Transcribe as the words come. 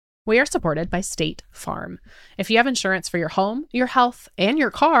We are supported by State Farm. If you have insurance for your home, your health, and your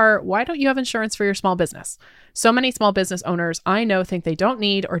car, why don't you have insurance for your small business? So many small business owners I know think they don't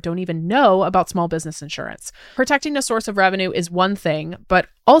need or don't even know about small business insurance. Protecting a source of revenue is one thing, but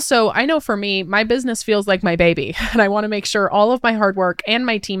also I know for me, my business feels like my baby, and I want to make sure all of my hard work and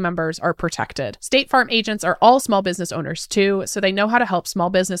my team members are protected. State Farm agents are all small business owners too, so they know how to help small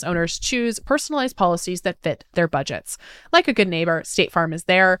business owners choose personalized policies that fit their budgets. Like a good neighbor, State Farm is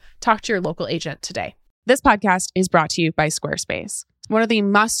there. Talk to your local agent today. This podcast is brought to you by Squarespace. One of the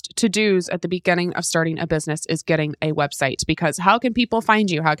must-to-dos at the beginning of starting a business is getting a website, because how can people find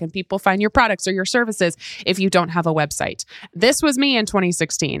you? How can people find your products or your services if you don't have a website? This was me in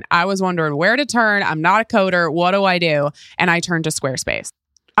 2016. I was wondering where to turn. I'm not a coder. What do I do? And I turned to Squarespace.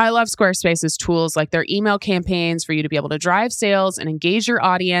 I love Squarespace's tools like their email campaigns for you to be able to drive sales and engage your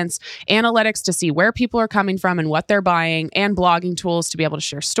audience, analytics to see where people are coming from and what they're buying, and blogging tools to be able to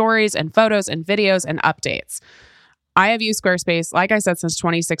share stories and photos and videos and updates. I have used Squarespace, like I said, since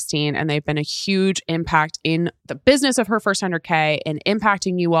 2016, and they've been a huge impact in the business of Her First 100K and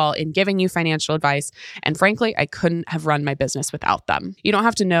impacting you all in giving you financial advice. And frankly, I couldn't have run my business without them. You don't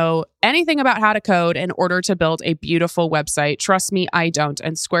have to know anything about how to code in order to build a beautiful website. Trust me, I don't.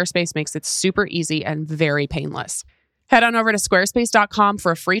 And Squarespace makes it super easy and very painless. Head on over to squarespace.com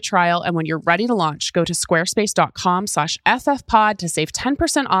for a free trial. And when you're ready to launch, go to squarespace.com/ffpod to save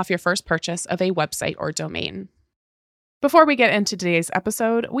 10% off your first purchase of a website or domain. Before we get into today's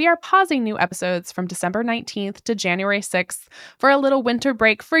episode, we are pausing new episodes from December 19th to January 6th for a little winter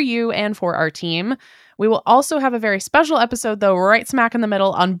break for you and for our team. We will also have a very special episode, though, right smack in the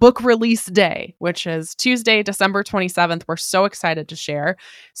middle on book release day, which is Tuesday, December 27th. We're so excited to share.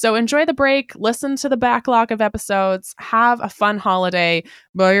 So enjoy the break, listen to the backlog of episodes, have a fun holiday,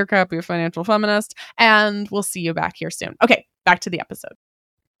 buy your copy of Financial Feminist, and we'll see you back here soon. Okay, back to the episode.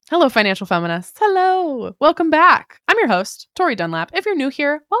 Hello, Financial Feminists. Hello. Welcome back. I'm your host, Tori Dunlap. If you're new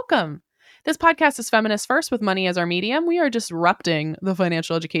here, welcome. This podcast is feminist first with money as our medium. We are disrupting the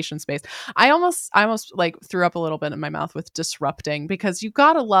financial education space. I almost like threw up a little bit in my mouth with disrupting, because you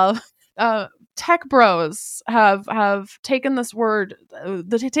gotta love tech bros have taken this word,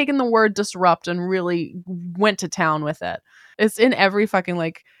 taken the word disrupt and really went to town with it. It's in every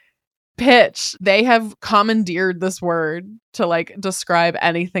fucking pitch. They have commandeered this word to describe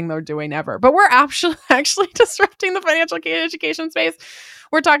anything they're doing ever. But we're actually disrupting the financial education space.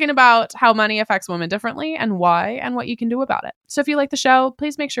 We're talking about how money affects women differently and why and what you can do about it. So if you like the show,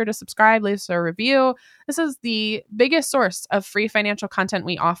 please make sure to subscribe, leave us a review. This is the biggest source of free financial content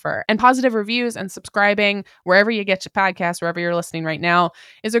we offer. And positive reviews and subscribing wherever you get your podcasts, wherever you're listening right now,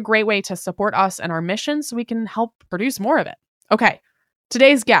 is a great way to support us and our mission so we can help produce more of it. Okay,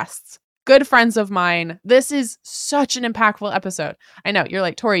 today's guests. Good friends of mine. This is such an impactful episode. I know, you're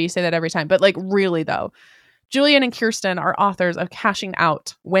like, Tori, you say that every time, but really though. Julian and Kirsten are authors of Cashing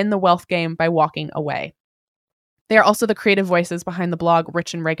Out, Win the Wealth Game by Walking Away. They are also the creative voices behind the blog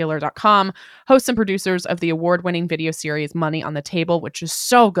richandregular.com, hosts and producers of the award-winning video series Money on the Table, which is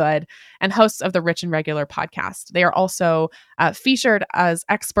so good, and hosts of the Rich and Regular podcast. They are also featured as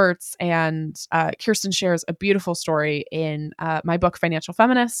experts, and Kirsten shares a beautiful story in my book, Financial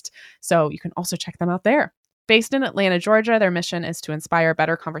Feminist, so you can also check them out there. Based in Atlanta, Georgia, their mission is to inspire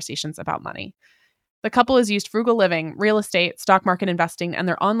better conversations about money. The couple has used frugal living, real estate, stock market investing, and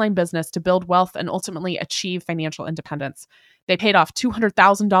their online business to build wealth and ultimately achieve financial independence. They paid off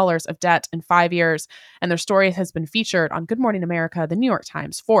 $200,000 of debt in 5 years, and their story has been featured on Good Morning America, The New York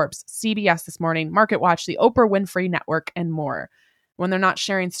Times, Forbes, CBS This Morning, MarketWatch, The Oprah Winfrey Network, and more. When they're not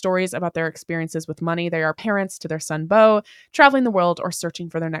sharing stories about their experiences with money, they are parents to their son, Beau, traveling the world, or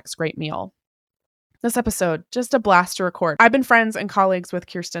searching for their next great meal. This episode, just a blast to record. I've been friends and colleagues with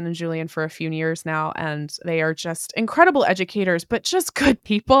Kirsten and Julian for a few years now, and they are just incredible educators, but just good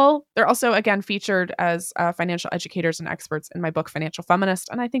people. They're also, again, featured as financial educators and experts in my book, Financial Feminist,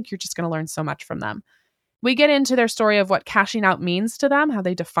 and I think you're just going to learn so much from them. We get into their story of what cashing out means to them, how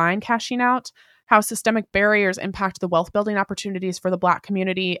they define cashing out, how systemic barriers impact the wealth building opportunities for the Black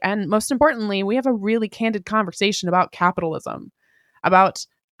community, and most importantly, we have a really candid conversation about capitalism, about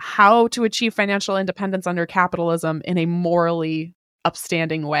how to achieve financial independence under capitalism in a morally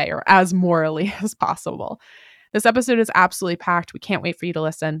upstanding way, or as morally as possible. This episode is absolutely packed. We can't wait for you to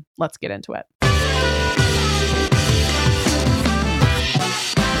listen. Let's get into it.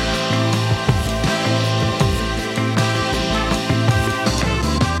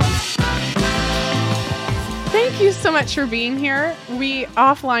 you so much for being here. We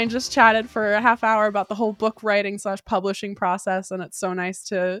offline just chatted for a half hour about the whole book writing / publishing process, and it's so nice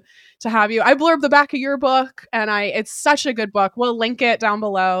to have you. I blurbed the back of your book, and it's such a good book. We'll link it down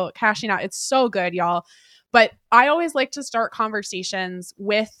below. Cashing Out. It's so good, y'all. But I always like to start conversations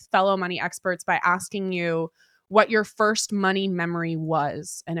with fellow money experts by asking you what your first money memory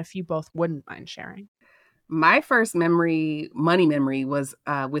was, and if you both wouldn't mind sharing. My first money memory was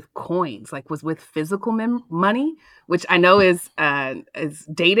with coins, was with physical money, which I know is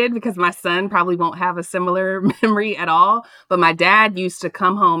dated because my son probably won't have a similar memory at all. But my dad used to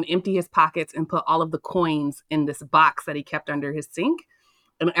come home, empty his pockets, and put all of the coins in this box that he kept under his sink.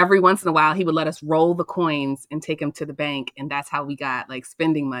 And every once in a while, he would let us roll the coins and take them to the bank. And that's how we got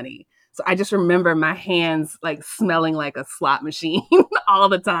spending money. So I just remember my hands smelling like a slot machine all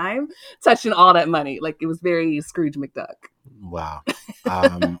the time, touching all that money. It was very Scrooge McDuck. Wow.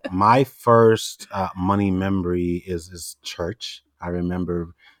 My first money memory is church. I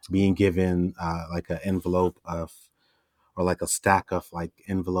remember being given an envelope or a stack of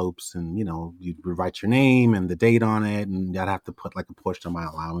envelopes, and you'd write your name and the date on it, and I'd have to put a portion of my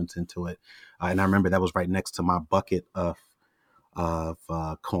allowance into it. And I remember that was right next to my bucket of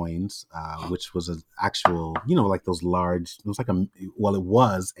coins, which was an actual, those large, it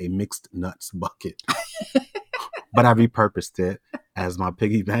was a mixed nuts bucket, but I repurposed it as my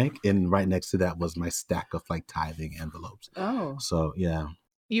piggy bank. And right next to that was my stack of tithing envelopes. Oh, so yeah.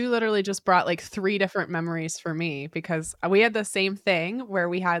 You literally just brought 3 different memories for me, because we had the same thing where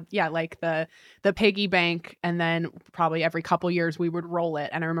we had, the piggy bank, and then probably every couple years we would roll it.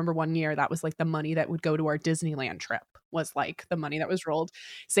 And I remember one year that was the money that would go to our Disneyland trip was the money that was rolled.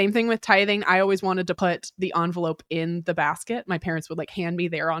 Same thing with tithing. I always wanted to put the envelope in the basket. My parents would hand me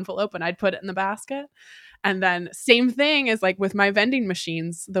their envelope and I'd put it in the basket. And then same thing as with my vending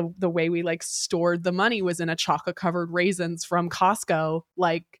machines, the way we stored the money was in a chocolate covered raisins from Costco,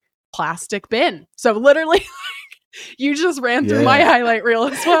 plastic bin. So literally you just ran through my highlight reel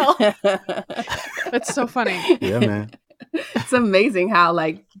as well. That's so funny. Yeah, man. It's amazing how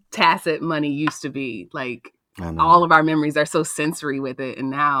tacit money used to be. All of our memories are so sensory with it.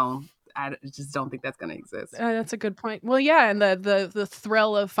 And now I just don't think that's going to exist. That's a good point. Well, yeah, and the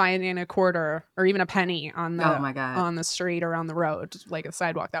thrill of finding a quarter or even a penny on the on the street or on the road, a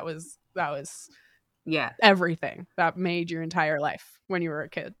sidewalk, that was everything that made your entire life when you were a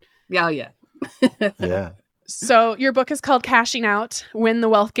kid. Oh yeah. Yeah. So your book is called Cashing Out: Win the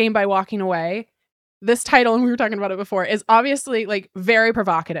Wealth Game by Walking Away. This title, and we were talking about it before, is obviously very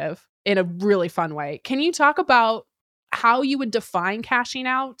provocative in a really fun way. Can you talk about how you would define cashing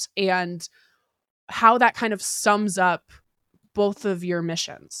out and how that kind of sums up both of your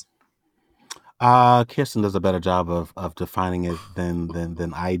missions? Kirsten does a better job of defining it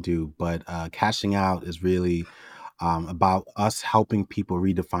than I do, but cashing out is really about us helping people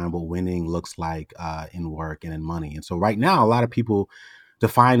redefine what winning looks like in work and in money. And so right now, a lot of people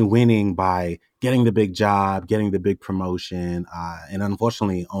define winning by getting the big job, getting the big promotion. And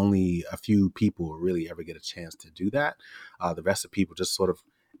unfortunately, only a few people really ever get a chance to do that. The rest of people just sort of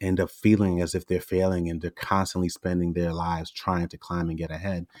end up feeling as if they're failing, and they're constantly spending their lives trying to climb and get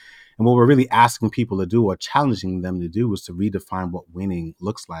ahead. And what we're really asking people to do, or challenging them to do, is to redefine what winning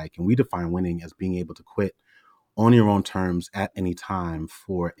looks like. And we define winning as being able to quit on your own terms at any time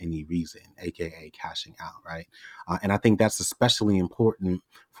for any reason, aka cashing out, right? And I think that's especially important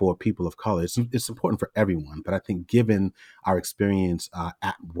for people of color. It's important for everyone, but I think given our experience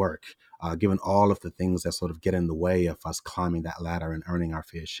at work, given all of the things that sort of get in the way of us climbing that ladder and earning our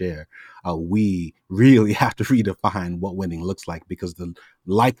fair share, we really have to redefine what winning looks like, because the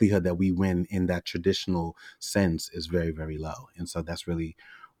likelihood that we win in that traditional sense is very, very low. And so that's really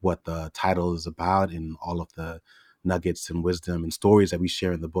what the title is about, and all of the nuggets and wisdom and stories that we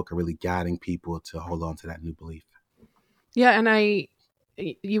share in the book are really guiding people to hold on to that new belief. Yeah, and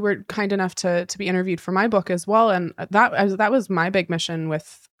you were kind enough to be interviewed for my book as well, and that was my big mission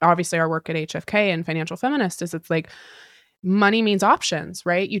with obviously our work at HFK and Financial Feminist. Is it's money means options,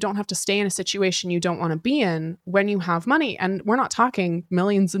 right? You don't have to stay in a situation you don't want to be in when you have money. And we're not talking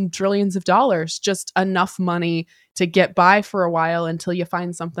millions and trillions of dollars, just enough money to get by for a while until you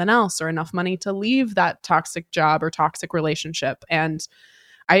find something else, or enough money to leave that toxic job or toxic relationship. And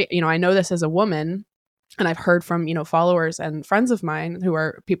I know this as a woman, and I've heard from, followers and friends of mine who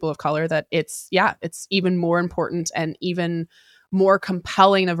are people of color that it's even more important and even more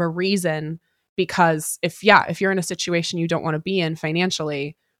compelling of a reason. Because if you're in a situation you don't want to be in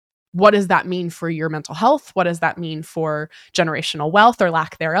financially, what does that mean for your mental health? What does that mean for generational wealth or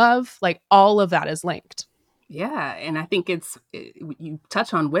lack thereof? All of that is linked. Yeah, and I think you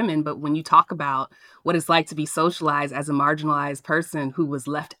touch on women, but when you talk about what it's like to be socialized as a marginalized person who was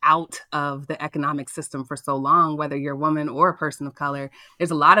left out of the economic system for so long, whether you're a woman or a person of color,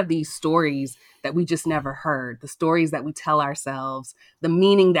 there's a lot of these stories that we just never heard. The stories that we tell ourselves, the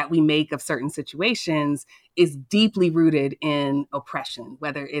meaning that we make of certain situations is deeply rooted in oppression,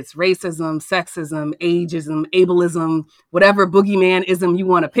 whether it's racism, sexism, ageism, ableism, whatever boogeyman-ism you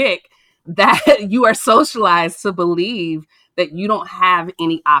want to pick, that you are socialized to believe that you don't have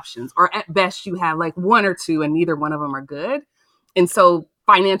any options, or at best you have like one or two and neither one of them are good. And so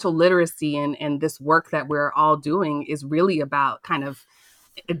financial literacy and this work that we're all doing is really about kind of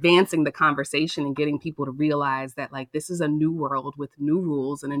advancing the conversation and getting people to realize that like this is a new world with new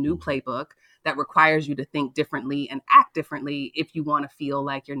rules and a new playbook that requires you to think differently and act differently if you want to feel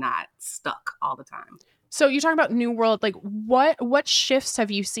like you're not stuck all the time. So you talk about new world, like what shifts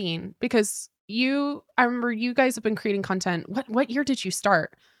have you seen? Because I remember you guys have been creating content. What year did you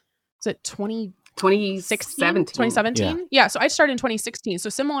start? Was it 2017? 2017? Yeah. So I started in 2016. So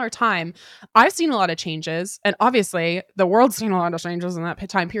similar time. I've seen a lot of changes, and obviously the world's seen a lot of changes in that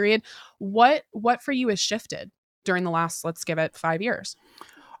time period. What for you has shifted during the last, let's give it 5 years?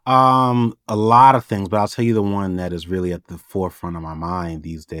 A lot of things, but I'll tell you the one that is really at the forefront of my mind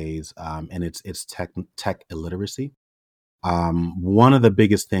these days, and it's tech illiteracy. One of the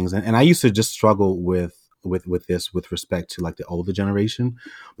biggest things, and I used to just struggle with this with respect to like the older generation,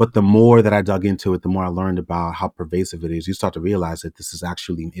 but the more that I dug into it, the more I learned about how pervasive it is. You start to realize that this is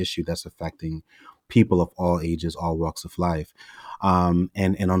actually an issue that's affecting people of all ages, all walks of life, and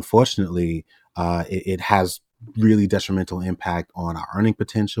unfortunately, it has really detrimental impact on our earning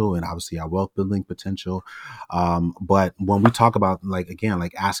potential and obviously our wealth building potential. But when we talk about like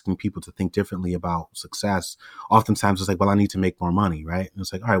asking people to think differently about success, oftentimes it's like, well, I need to make more money, right? And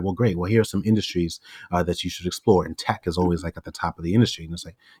it's like, all right, well, great. Well, here are some industries that you should explore. And tech is always like at the top of the industry. And it's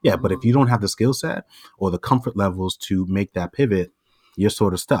like, yeah, but if you don't have the skill set or the comfort levels to make that pivot, you're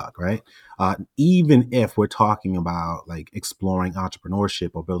sort of stuck, right? Even if we're talking about like exploring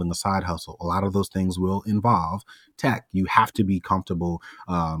entrepreneurship or building a side hustle, a lot of those things will involve tech. You have to be comfortable,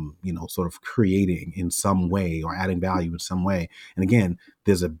 sort of creating in some way or adding value in some way. And again,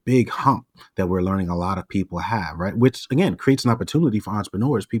 there's a big hump that we're learning a lot of people have, right? Which again creates an opportunity for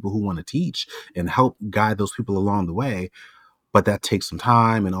entrepreneurs, people who want to teach and help guide those people along the way. But that takes some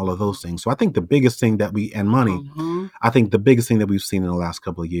time and all of those things. So I think the biggest thing that I think the biggest thing that we've seen in the last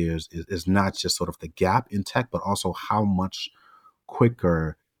couple of years is not just sort of the gap in tech, but also how much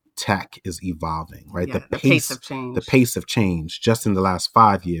quicker tech is evolving, right? Yeah, the pace of change just in the last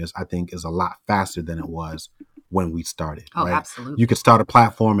 5 years, I think is a lot faster than it was when we started. Oh, right? Absolutely. You could start a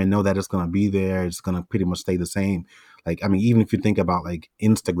platform and know that it's going to be there. It's going to pretty much stay the same. Like, I mean, even if you think about like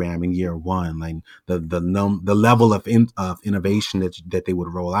Instagram in year one, like the level of innovation that they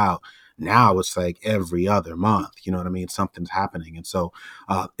would roll out, now it's like every other month, you know what I mean? Something's happening. And so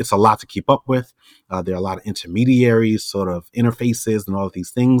it's a lot to keep up with. There are a lot of intermediaries, sort of interfaces and all of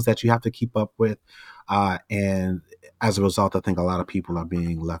these things that you have to keep up with. And as a result, I think a lot of people are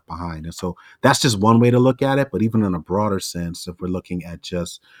being left behind. And so that's just one way to look at it. But even in a broader sense, if we're looking at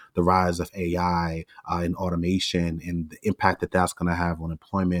just the rise of AI and automation and the impact that that's going to have on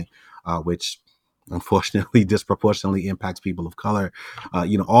employment, which unfortunately disproportionately impacts people of color,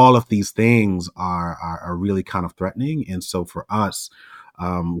 all of these things are really kind of threatening. And so for us,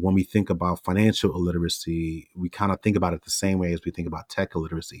 when we think about financial illiteracy, we kind of think about it the same way as we think about tech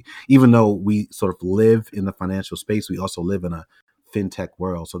illiteracy. Even though we sort of live in the financial space, we also live in a fintech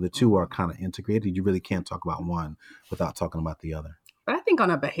world. So the two are kind of integrated. You really can't talk about one without talking about the other. But I think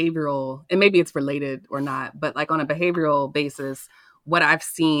on a behavioral, and maybe it's related or not, but like on a behavioral basis, what I've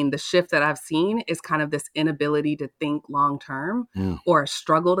seen, the shift that I've seen is kind of this inability to think long term or a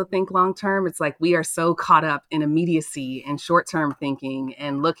struggle to think long term. It's like we are so caught up in immediacy and short term thinking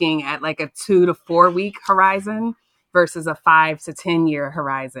and looking at like a 2 to 4 week horizon versus a 5 to 10 year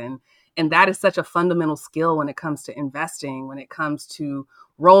horizon. And that is such a fundamental skill when it comes to investing, when it comes to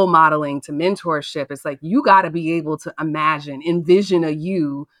role modeling, to mentorship. It's like you got to be able to envision a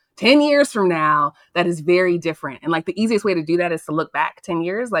you 10 years from now that is very different. And like the easiest way to do that is to look back 10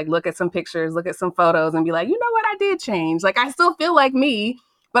 years, like look at some pictures, look at some photos and be like, you know what, I did change. Like I still feel like me,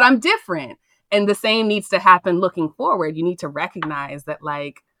 but I'm different. And the same needs to happen looking forward. You need to recognize that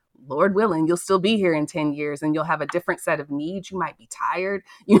like, Lord willing, you'll still be here in 10 years and you'll have a different set of needs. You might be tired.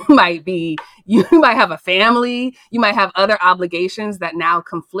 You might have a family. You might have other obligations that now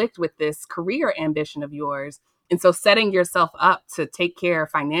conflict with this career ambition of yours. And so setting yourself up to take care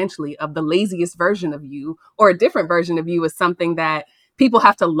financially of the laziest version of you or a different version of you is something that people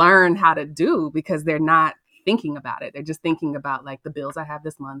have to learn how to do because they're not thinking about it. They're just thinking about like the bills I have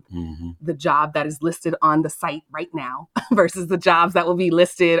this month, Mm-hmm. the job that is listed on the site right now versus the jobs that will be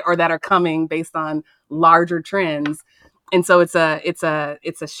listed or that are coming based on larger trends. And so it's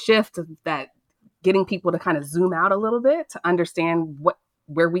a shift that getting people to kind of zoom out a little bit to understand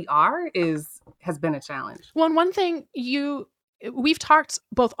where we are has been a challenge. Well, and one thing we've talked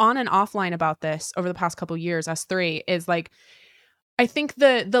both on and offline about this over the past couple of years, us three, is like, I think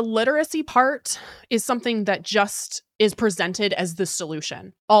the literacy part is something that just is presented as the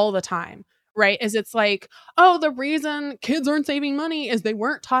solution all the time, right? Is it's like, oh, the reason kids aren't saving money is they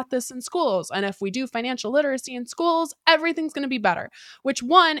weren't taught this in schools. And if we do financial literacy in schools, everything's going to be better. Which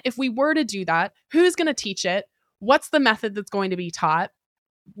one, if we were to do that, who's going to teach it? What's the method that's going to be taught?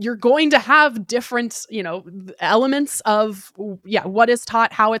 You're going to have different, elements of, what is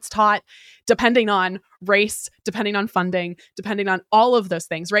taught, how it's taught, depending on race, depending on funding, depending on all of those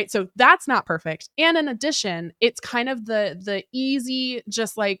things, right? So that's not perfect. And in addition, it's kind of the easy,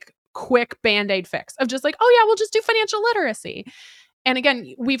 just like quick Band-Aid fix of just like, oh yeah, we'll just do financial literacy. And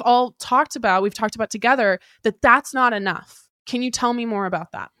again, we've talked about together that that's not enough. Can you tell me more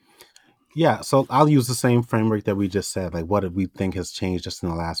about that? Yeah, so I'll use the same framework that we just said, like what do we think has changed just in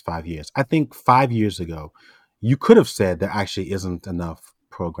the last 5 years. I think 5 years ago, you could have said there actually isn't enough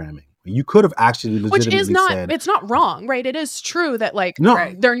programming. You could have actually legitimately said... It's not wrong, right? It is true that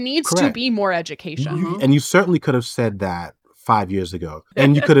there needs to be more education. And you certainly could have said that 5 years ago.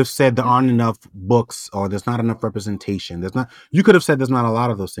 And you could have said there aren't enough books or there's not enough representation. You could have said there's not a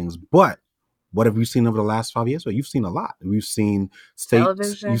lot of those things, but what have we seen over the last 5 years? Well, you've seen a lot. We've seen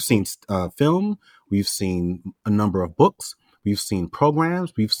television. You've seen film. We've seen a number of books. We've seen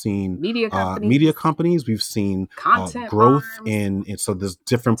programs. We've seen media companies. We've seen content growth farms. and so there's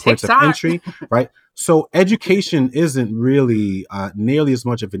different points of entry, right? So education isn't really nearly as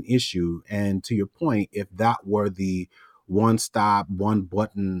much of an issue. And to your point, if that were the one-stop,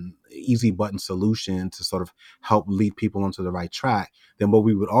 one-button, easy button solution to sort of help lead people onto the right track, then what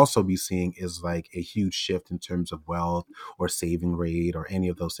we would also be seeing is like a huge shift in terms of wealth or saving rate or any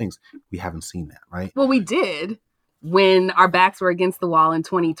of those things. We haven't seen that, right? Well, we did when our backs were against the wall in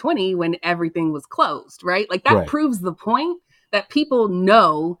 2020 when everything was closed, right? Like that proves the point that people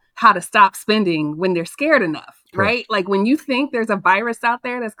know how to stop spending when they're scared enough. Right? Like when you think there's a virus out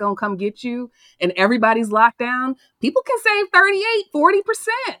there that's going to come get you and everybody's locked down, people can save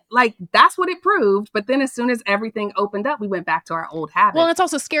 38-40%. Like that's what it proved. But then as soon as everything opened up, we went back to our old habits. Well, it's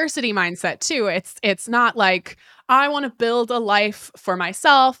also scarcity mindset too. It's not like I want to build a life for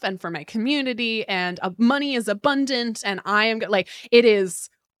myself and for my community and money is abundant and I am like, it is,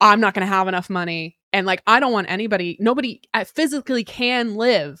 I'm not going to have enough money. And like, I don't want nobody physically can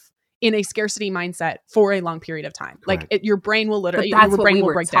live in a scarcity mindset for a long period of time. Like your brain will literally, your brain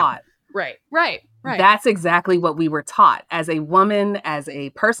will break down. Right. That's exactly what we were taught as a woman, as a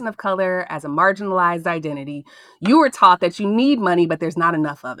person of color, as a marginalized identity. You were taught that you need money, but there's not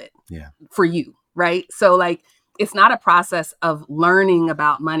enough of it for you. Right. So like, it's not a process of learning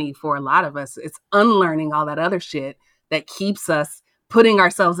about money for a lot of us. It's unlearning all that other shit that keeps us putting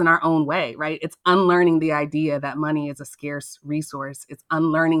ourselves in our own way, right? It's unlearning the idea that money is a scarce resource. It's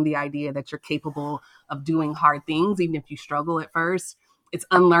unlearning the idea that you're capable of doing hard things, even if you struggle at first. It's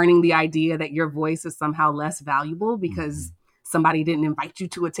unlearning the idea that your voice is somehow less valuable because somebody didn't invite you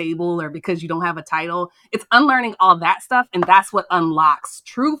to a table or because you don't have a title. It's unlearning all that stuff. And that's what unlocks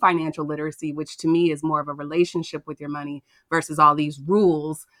true financial literacy, which to me is more of a relationship with your money versus all these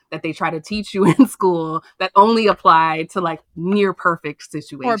rules that they try to teach you in school that only apply to like near perfect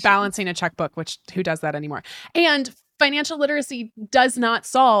situations. Or balancing a checkbook, which who does that anymore? And financial literacy does not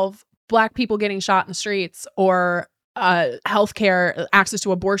solve Black people getting shot in the streets or healthcare access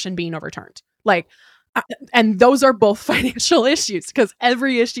to abortion being overturned. Like, and those are both financial issues because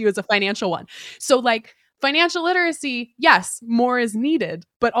every issue is a financial one. So like financial literacy, yes, more is needed,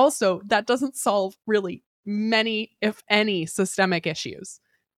 but also that doesn't solve really many, if any, systemic issues.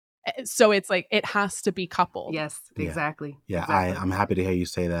 So it's like it has to be coupled. Yes, exactly. Yeah, exactly. I'm happy to hear you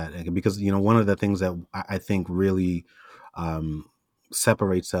say that because, one of the things that I think really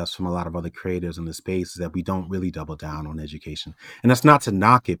separates us from a lot of other creators in the space is that we don't really double down on education. And that's not to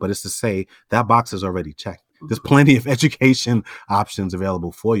knock it, but it's to say that box is already checked. There's plenty of education options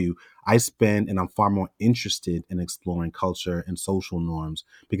available for you. I'm far more interested in exploring culture and social norms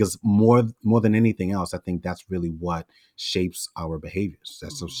because more than anything else, I think that's really what shapes our behaviors.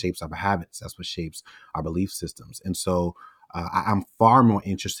 That's what shapes our habits. That's what shapes our belief systems. And so I'm far more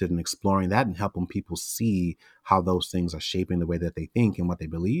interested in exploring that and helping people see how those things are shaping the way that they think and what they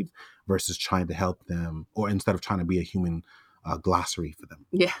believe versus trying to help them, or instead of trying to be a human glossary for them.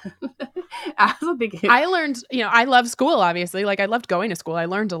 Yeah. I also think I learned, I love school, obviously. Like I loved going to school. I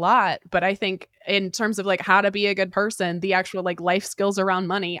learned a lot. But I think in terms of like how to be a good person, the actual like life skills around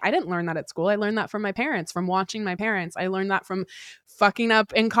money, I didn't learn that at school. I learned that from my parents, from watching my parents. I learned that from fucking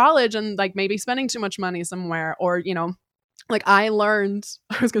up in college and like maybe spending too much money somewhere, or, like I learned,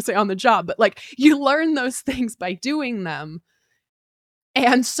 I was going to say on the job, but like you learn those things by doing them.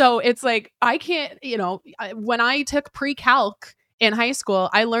 And so it's like, I can't, when I took pre-calc in high school,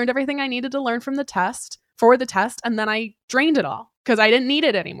 I learned everything I needed to learn for the test, and then I drained it all because I didn't need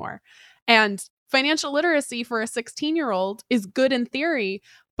it anymore. And financial literacy for a 16-year-old is good in theory,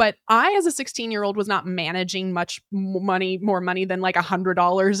 but I, as a 16-year-old, was not managing much more money than like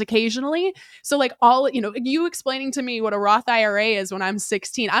 $100 occasionally. So like you explaining to me what a Roth IRA is when I'm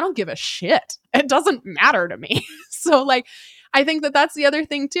 16, I don't give a shit. It doesn't matter to me. So like, I think that that's the other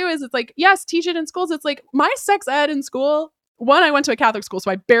thing too, is it's like, yes, teach it in schools. It's like my sex ed in school. One, I went to a Catholic school,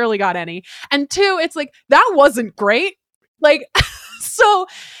 so I barely got any. And two, it's like, that wasn't great. Like, so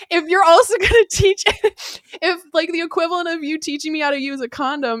if you're also going to teach, if like the equivalent of you teaching me how to use a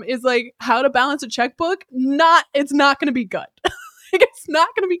condom is like how to balance a checkbook, it's not going to be good. Like, it's not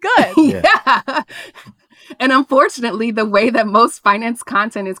going to be good. Yeah. And unfortunately, the way that most finance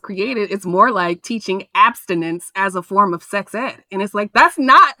content is created, it's more like teaching abstinence as a form of sex ed. And it's like, that's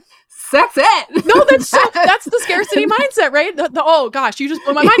not sex ed. No, that's the scarcity mindset, right? Oh gosh, you just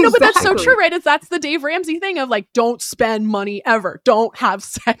blew my mind. No, but that's so true, right? That's the Dave Ramsey thing of like, don't spend money ever. Don't have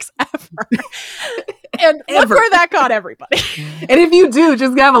sex ever. And look where that got everybody. And if you do,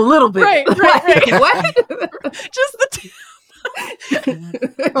 just have a little bit. Right. What? Just the tip. It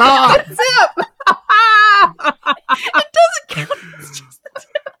doesn't count. It's just the tip.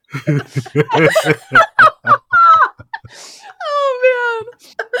 Oh man.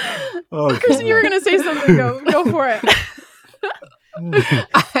 Oh, Kristen, you were gonna say something. Go for it.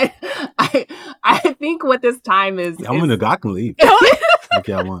 I think what this time is. I'm gonna go. I can leave.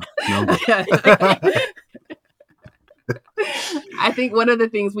 Okay, I want. No, I think one of the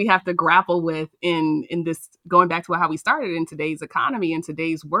things we have to grapple with in this, going back to how we started, in today's economy, in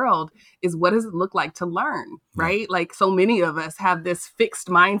today's world, is what does it look like to learn, right? Like so many of us have this fixed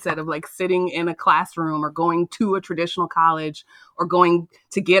mindset of like sitting in a classroom or going to a traditional college or going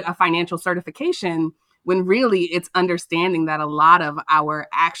to get a financial certification, when really it's understanding that a lot of our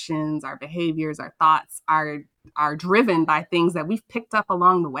actions, our behaviors, our thoughts are driven by things that we've picked up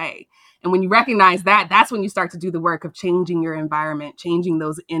along the way. And when you recognize that, that's when you start to do the work of changing your environment, changing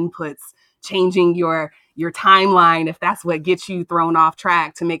those inputs, changing your timeline, if that's what gets you thrown off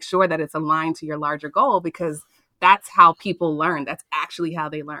track, to make sure that it's aligned to your larger goal, because that's how people learn. That's actually how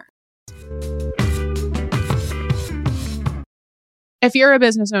they learn. If you're a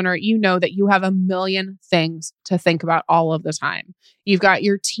business owner, you know that you have a million things to think about all of the time. You've got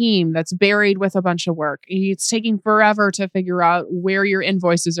your team that's buried with a bunch of work. It's taking forever to figure out where your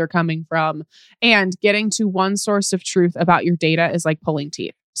invoices are coming from. And getting to one source of truth about your data is like pulling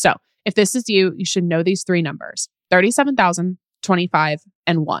teeth. So if this is you, you should know these three numbers: 37,000, 25,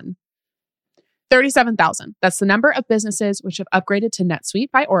 and 1. 37,000. That's the number of businesses which have upgraded to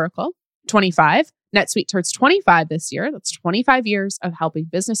NetSuite by Oracle. 25. NetSuite turns 25 this year. That's 25 years of helping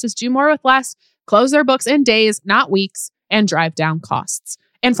businesses do more with less, close their books in days, not weeks, and drive down costs.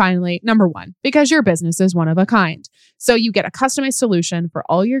 And finally, number 1, because your business is one of a kind. So you get a customized solution for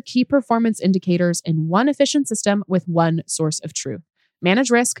all your key performance indicators in one efficient system with one source of truth.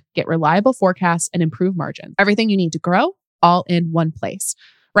 Manage risk, get reliable forecasts, and improve margins. Everything you need to grow, all in one place.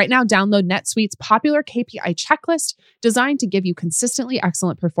 Right now, download NetSuite's popular KPI checklist designed to give you consistently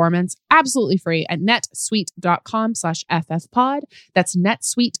excellent performance, absolutely free at netsuite.com/ffpod. That's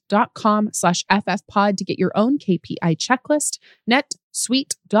netsuite.com/ffpod to get your own KPI checklist.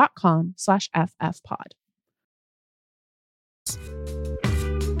 netsuite.com/ffpod.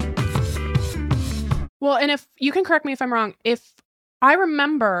 Well, and if you can correct me if I'm wrong, if I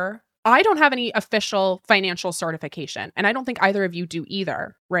remember, I don't have any official financial certification, and I don't think either of you do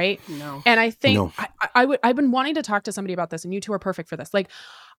either, right? No. And I think No. I've been wanting to talk to somebody about this, and you two are perfect for this. Like,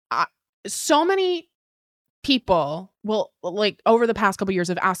 so many people will, like, over the past couple of years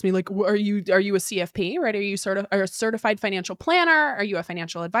have asked me, like, are you a CFP, right? Are you a certified financial planner? Are you a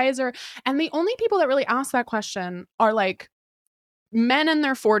financial advisor? And the only people that really ask that question are like men in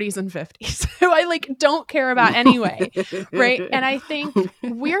their 40s and 50s who I like don't care about anyway, right? And I think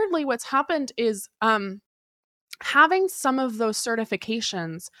weirdly what's happened is having some of those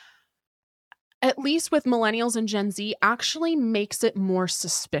certifications, at least with millennials and Gen Z, actually makes it more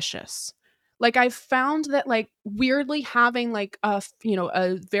suspicious. like I've found that like weirdly having like a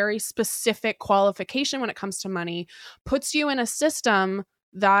very specific qualification when it comes to money puts you in a system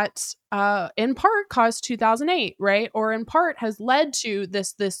that in part caused 2008, right? Or in part has led to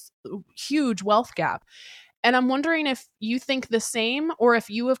this huge wealth gap. And I'm wondering if you think the same, or if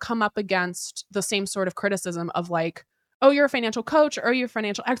you have come up against the same sort of criticism of like, oh, you're a financial coach, or you're a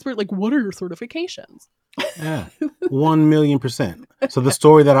financial expert. Like, what are your certifications? Yeah, 1,000,000%. So the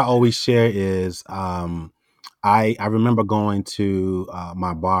story that I always share is I remember going to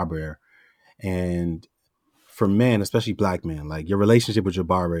my barber, and for men, especially black men, like your relationship with your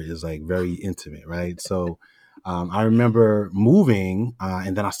barber is like very intimate, right? So I remember moving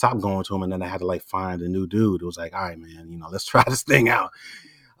and then I stopped going to him, and then I had to like find a new dude. It was like, all right, man, let's try this thing out.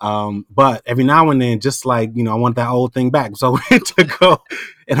 But every now and then, just like, I want that old thing back. So I went to go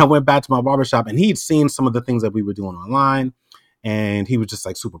and I went back to my barbershop, and he'd seen some of the things that we were doing online, and he was just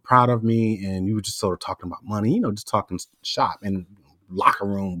like super proud of me. And we were just sort of talking about money, just talking shop and locker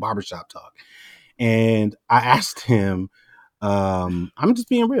room barbershop talk. And I asked him, I'm just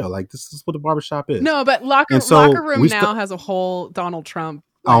being real. Like, this is what the barbershop is. No, but locker room now has a whole Donald Trump.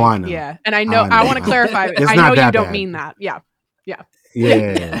 Like, oh, I know. Yeah. And I know, I want to clarify. I know you don't mean that. Yeah.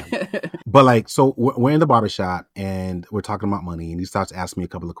 Yeah. But like, so we're in the barbershop and we're talking about money, and he starts asking me a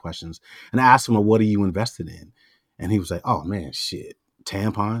couple of questions, and I asked him, well, what are you invested in? And he was like, oh man, shit,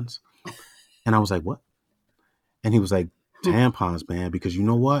 tampons. And I was like, what? And he was like, tampons, man, because you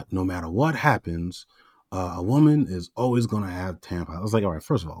know what? No matter what happens, a woman is always going to have tampons. I was like, all right,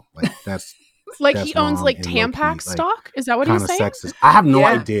 first of all, like that's like he owns like Tampax stock. Is that what he's saying? Sexist. I have no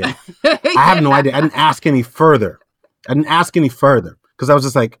idea. I have no idea. I didn't ask any further because I was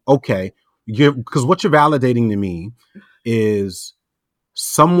just like, okay, because what you're validating to me is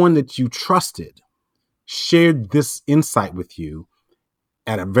someone that you trusted shared this insight with you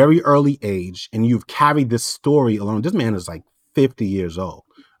at a very early age, and you've carried this story along. This man is like 50 years old,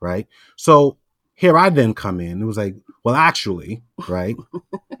 right? So here I then come in. It was like, well, actually, right?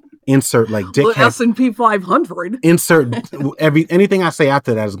 Insert like dickhead. Well, S&P 500. Insert anything I say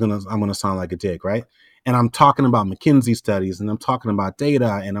after that I'm gonna sound like a dick, right? And I'm talking about McKinsey studies, and I'm talking about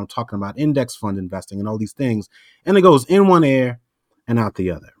data, and I'm talking about index fund investing and all these things, and it goes in one ear and out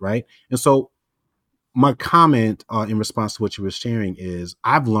the other, right? And so my comment in response to what you were sharing is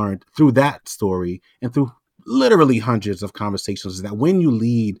I've learned through that story and through literally hundreds of conversations that when you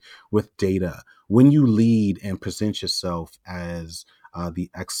lead with data, when you lead and present yourself as the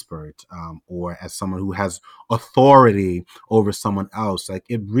expert or as someone who has authority over someone else, like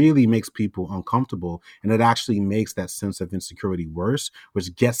it really makes people uncomfortable, and it actually makes that sense of insecurity worse,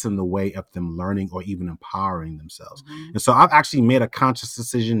 which gets in the way of them learning or even empowering themselves. Mm-hmm. And so I've actually made a conscious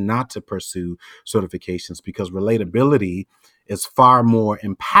decision not to pursue certifications because relatability is far more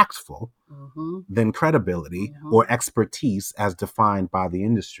impactful than credibility or expertise as defined by the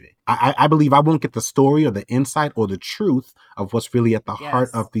industry. I believe I won't get the story or the insight or the truth of what's really at the heart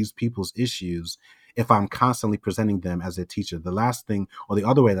of these people's issues if I'm constantly presenting them as a teacher. The last thing, or the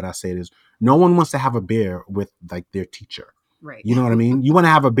other way that I say it is, no one wants to have a beer with like their teacher. Right. You know what I mean? You want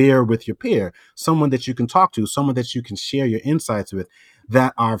to have a beer with your peer, someone that you can talk to, someone that you can share your insights with,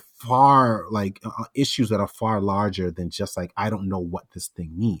 that are far like issues that are far larger than just like, I don't know what this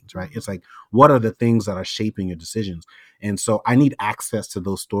thing means, right? It's like, what are the things that are shaping your decisions? And so I need access to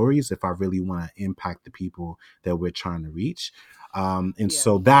those stories if I really want to impact the people that we're trying to reach.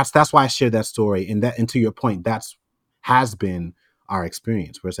 So that's why I share that story. And to your point, that's has been our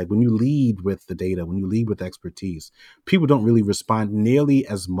experience, where it's like when you lead with the data, when you lead with expertise, people don't really respond nearly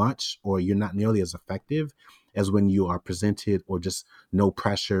as much, or you're not nearly as effective as when you are presented or just no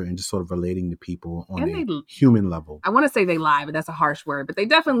pressure and just sort of relating to people on a human level. I want to say they lie, but that's a harsh word. But they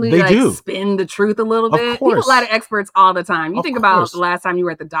definitely do spin the truth a little bit. Of course. People lie to experts all the time. You think about the last time you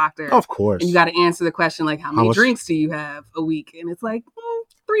were at the doctor. Of course. And you got to answer the question like, how many drinks do you have a week? And it's like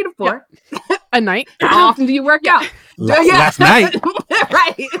 3 to 4. Yeah. A night. How often do you work out? Last night.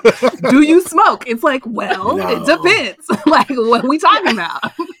 Right. Do you smoke? It's like, well, it depends. Like, what are we talking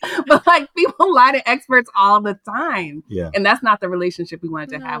about? But like, people lie to experts all the time. Yeah. And that's not the relationship we wanted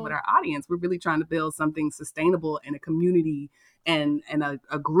to have with our audience. We're really trying to build something sustainable in a community and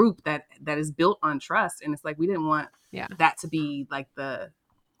a group that is built on trust. And it's like, we didn't want that to be like the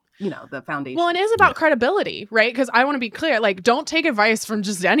foundation. Well, it is about credibility, right? Because I want to be clear, like, don't take advice from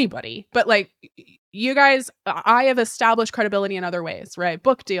just anybody. But like, you guys, I have established credibility in other ways, right?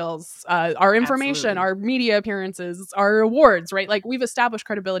 Book deals, our information, our media appearances, our awards, right? Like, we've established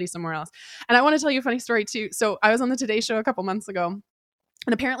credibility somewhere else. And I want to tell you a funny story too. So I was on the Today Show a couple months ago,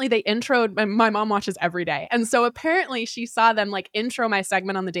 And apparently they introed, my mom watches every day. And so apparently she saw them like intro my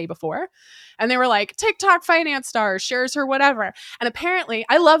segment on the day before. And they were like, TikTok finance star shares her whatever. And apparently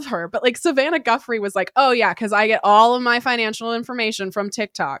I love her, but like Savannah Guthrie was like, oh yeah, because I get all of my financial information from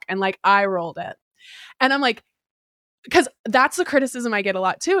TikTok. And like I rolled it. And I'm like, because that's the criticism I get a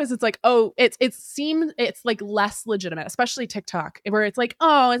lot too, is it's like, oh, it's like less legitimate, especially TikTok, where it's like,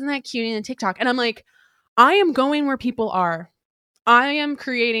 oh, isn't that cute in TikTok? And I'm like, I am going where people are. I am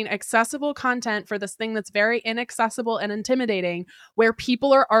creating accessible content for this thing that's very inaccessible and intimidating, where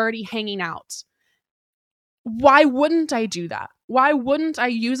people are already hanging out. Why wouldn't I do that? Why wouldn't I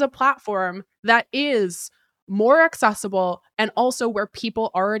use a platform that is more accessible and also where people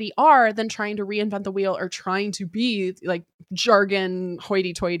already are, than trying to reinvent the wheel or trying to be like jargon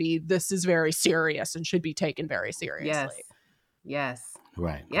hoity-toity? This is very serious and should be taken very seriously. Yes.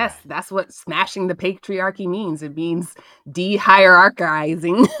 Right. Yes, that's what smashing the patriarchy means. It means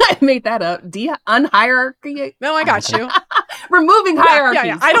de-hierarchizing. I made that up. Unhierarchy. No, I got you. Removing hierarchies.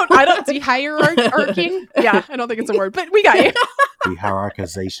 Yeah. I don't de-hierarchying. Yeah, I don't think it's a word, but we got you.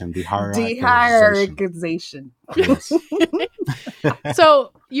 Dehierarchization. Dehierarchization. Yes.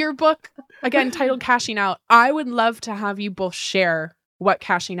 So your book, again, titled Cashing Out, I would love to have you both share what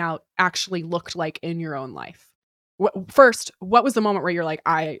cashing out actually looked like in your own life. First, what was the moment where you're like,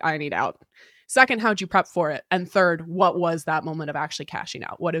 I need out? Second, how'd you prep for it? And third, what was that moment of actually cashing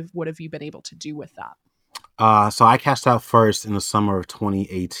out? What have you been able to do with that? So I cashed out first in the summer of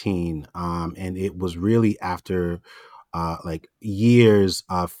 2018. And it was really after like years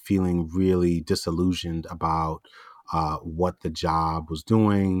of feeling really disillusioned about what the job was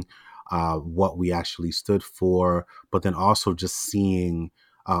doing, what we actually stood for, but then also just seeing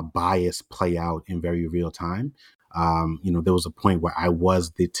bias play out in very real time. There was a point where I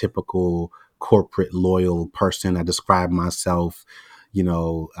was the typical corporate loyal person. I described myself,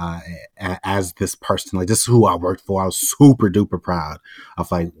 as this person. Like, this is who I worked for. I was super duper proud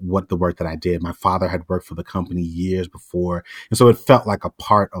of like what the work that I did. My father had worked for the company years before. And so it felt like a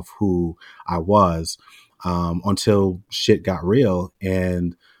part of who I was, until shit got real.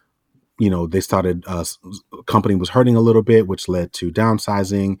 And they started, company was hurting a little bit, which led to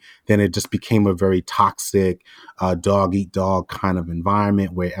downsizing. Then it just became a very toxic, dog eat dog kind of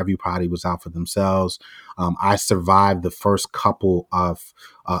environment where everybody was out for themselves. I survived the first couple of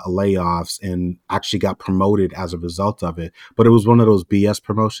layoffs and actually got promoted as a result of it. But it was one of those BS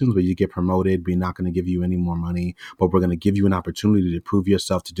promotions where you get promoted, we're not going to give you any more money, but we're going to give you an opportunity to prove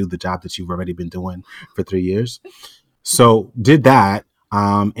yourself to do the job that you've already been doing for 3 years. So did that.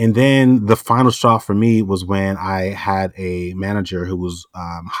 And then the final straw for me was when I had a manager who was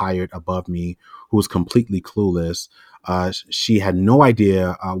hired above me, who was completely clueless. She had no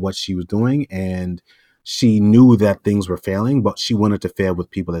idea what she was doing, and she knew that things were failing, but she wanted to fail with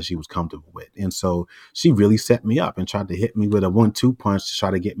people that she was comfortable with. And so she really set me up and tried to hit me with a 1-2 punch to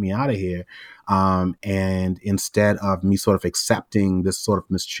try to get me out of here. And instead of me sort of accepting this sort of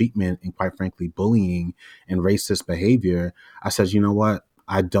mistreatment and, quite frankly, bullying and racist behavior, I said, you know what?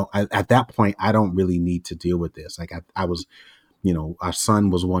 At that point, I don't really need to deal with this. Like I was, our son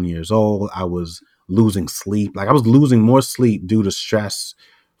was 1 year old. I was losing sleep. Like I was losing more sleep due to stress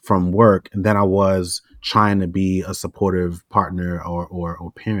from work than I was trying to be a supportive partner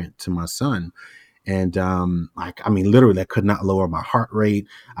or parent to my son. And literally I could not lower my heart rate.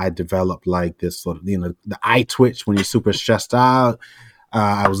 I developed like this sort of, the eye twitch when you're super stressed out.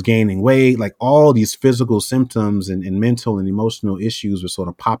 I was gaining weight, like all these physical symptoms and mental and emotional issues were sort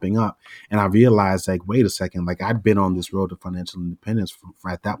of popping up. And I realized, like, wait a second, like I'd been on this road to financial independence for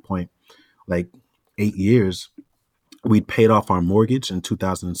at that point, like 8 years. We'd paid off our mortgage in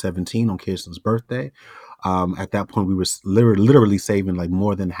 2017 on Kirsten's birthday. At that point, we were literally saving like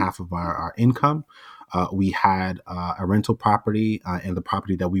more than half of our income. We had a rental property, and the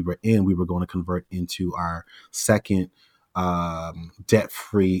property that we were in, we were going to convert into our second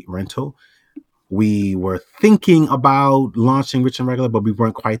debt-free rental. We were thinking about launching Rich and Regular, but we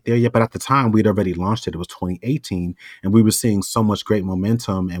weren't quite there yet. But at the time, we'd already launched it. It was 2018, and we were seeing so much great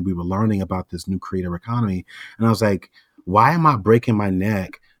momentum, and we were learning about this new creator economy. And I was like, why am I breaking my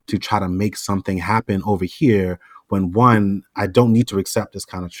neck to try to make something happen over here when, one, I don't need to accept this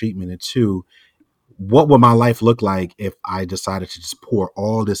kind of treatment, and two, what would my life look like if I decided to just pour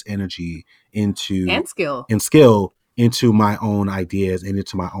all this energy into and skill into my own ideas and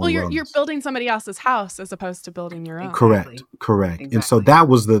into my own you're building somebody else's house as opposed to building your own. Correct. Exactly. And so that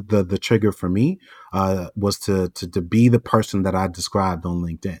was the trigger for me, was to be the person that I described on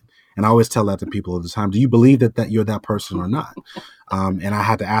LinkedIn. And I always tell that to people all the time. Do you believe that you're that person or not? And I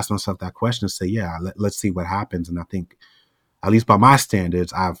had to ask myself that question and say, yeah, let's see what happens. And I think at least by my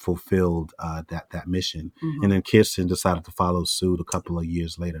standards, I've fulfilled that mission. Mhm. And then Kirsten decided to follow suit a couple of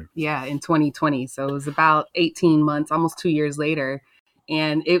years later. Yeah, in 2020. So it was about 18 months, almost 2 years later.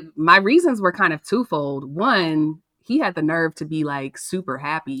 And my reasons were kind of twofold. One, he had the nerve to be like super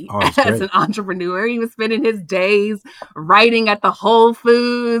happy Oh, that's as great. an entrepreneur. He was spending his days writing at the Whole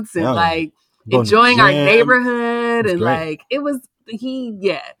Foods and Yeah. like Going to enjoying the our gym. neighborhood. That's And great. like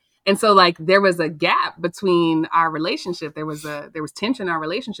yeah. And so like there was a gap between our relationship. There was tension in our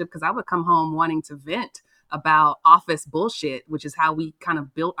relationship because I would come home wanting to vent about office bullshit, which is how we kind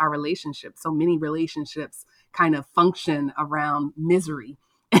of built our relationship. So many relationships kind of function around misery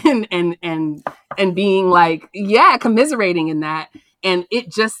and being like, yeah, commiserating in that. And it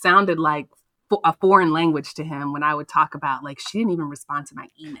just sounded like a foreign language to him when I would talk about like, she didn't even respond to my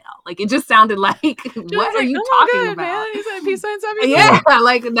email. Like, it just sounded like, what are you talking about? Man. He said peace signs everything. Yeah,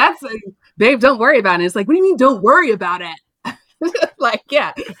 like that's babe, don't worry about it. It's like, what do you mean don't worry about it? Like,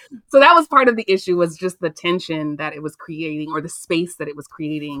 yeah. So that was part of the issue, was just the tension that it was creating, or the space that it was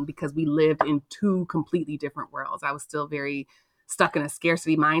creating, because we lived in two completely different worlds. I was still very stuck in a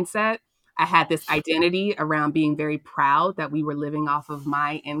scarcity mindset. I had this identity around being very proud that we were living off of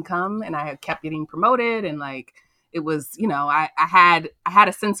my income, and I had kept getting promoted, and like it was, I had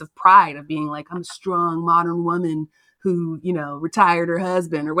a sense of pride of being like, I'm a strong modern woman who, retired her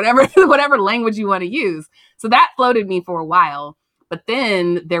husband, or whatever language you want to use. So that floated me for a while. But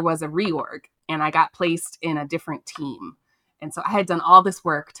then there was a reorg and I got placed in a different team. And so I had done all this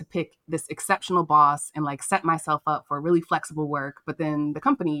work to pick this exceptional boss and like set myself up for really flexible work. But then the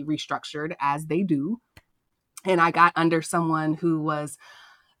company restructured, as they do. And I got under someone who was,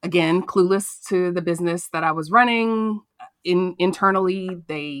 again, clueless to the business that I was running. Internally,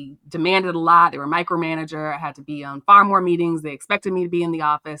 they demanded a lot. They were micromanager. I had to be on far more meetings. They expected me to be in the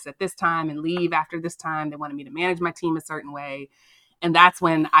office at this time and leave after this time. They wanted me to manage my team a certain way. And that's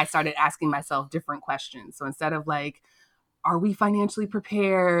when I started asking myself different questions. So instead of like, are we financially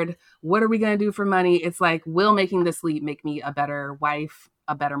prepared? What are we going to do for money? It's like, will making this leap make me a better wife,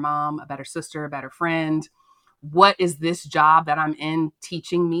 a better mom, a better sister, a better friend? What is this job that I'm in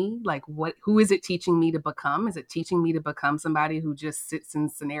teaching me? Like, who is it teaching me to become? Is it teaching me to become somebody who just sits in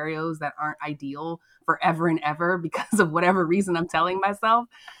scenarios that aren't ideal forever and ever because of whatever reason I'm telling myself?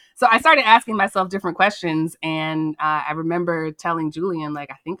 So I started asking myself different questions. And I remember telling Julian, like,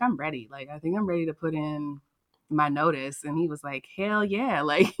 I think I'm ready. Like, I think I'm ready to put in my notice. And he was like, hell yeah,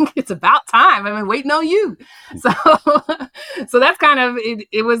 like it's about time. I've been waiting on you. So that's kind of it.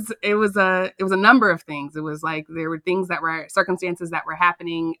 It was a number of things. It was like there were things that were circumstances that were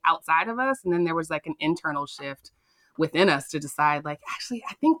happening outside of us, and then there was like an internal shift within us to decide, like, actually,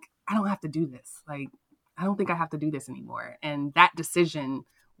 I think I don't have to do this. Like, I don't think I have to do this anymore. And that decision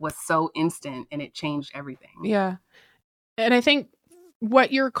was so instant, and it changed everything. Yeah. And I think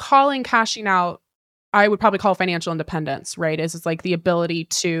what you're calling cashing out, I would probably call financial independence, right? It's like the ability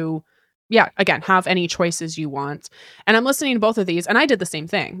to, again, have any choices you want. And I'm listening to both of these, and I did the same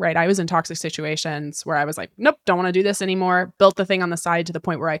thing, right? I was in toxic situations where I was like, nope, don't want to do this anymore. Built the thing on the side to the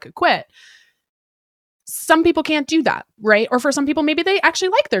point where I could quit. Some people can't do that, right? Or for some people, maybe they actually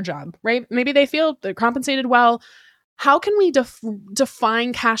like their job, right? Maybe they feel they're compensated well. How can we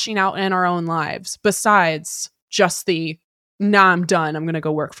define cashing out in our own lives besides just the, nah, I'm done, I'm going to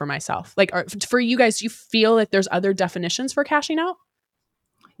go work for myself? Like, for you guys, do you feel like there's other definitions for cashing out?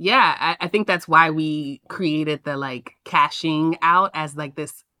 Yeah, I think that's why we created the like cashing out as like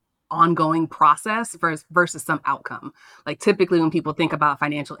this ongoing process versus some outcome. Like typically when people think about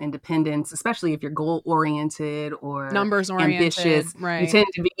financial independence, especially if you're goal oriented or numbers oriented, ambitious, right? You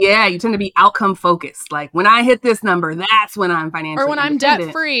tend to be outcome focused. Like when I hit this number, that's when I'm financially or when I'm independent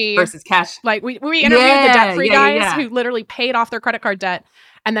debt free versus cash. Like we interviewed the debt free guys who literally paid off their credit card debt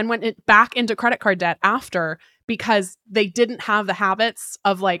and then went back into credit card debt after, because they didn't have the habits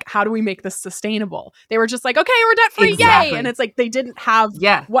of like, how do we make this sustainable? They were just like, okay, we're debt free, yay! And it's like they didn't have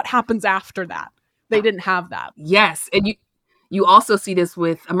what happens after that. They didn't have that. Yes, and you also see this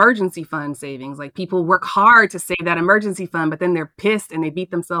with emergency fund savings. Like people work hard to save that emergency fund, but then they're pissed and they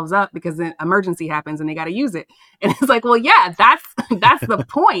beat themselves up because an emergency happens and they got to use it. And it's like, well, yeah, that's the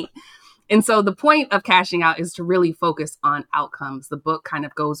point. And so the point of cashing out is to really focus on outcomes. The book kind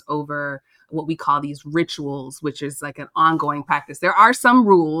of goes over what we call these rituals, which is like an ongoing practice. There are some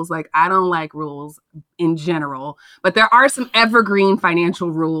rules, like I don't like rules in general, but there are some evergreen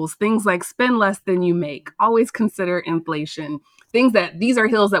financial rules, things like spend less than you make, always consider inflation, things that these are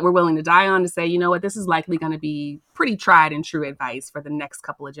hills that we're willing to die on to say, you know what, this is likely going to be pretty tried and true advice for the next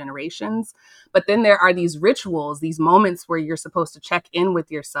couple of generations. But then there are these rituals, these moments where you're supposed to check in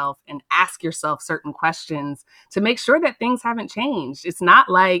with yourself and ask yourself certain questions to make sure that things haven't changed. It's not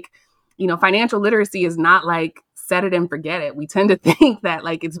like, financial literacy is not like set it and forget it. We tend to think that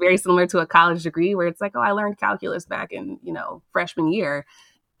like it's very similar to a college degree where it's like, oh, I learned calculus back in, freshman year.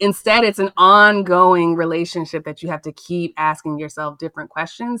 Instead, it's an ongoing relationship that you have to keep asking yourself different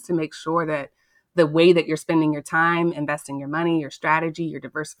questions to make sure that the way that you're spending your time, investing your money, your strategy, your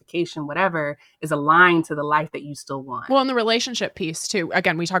diversification, whatever, is aligned to the life that you still want. Well, and the relationship piece too.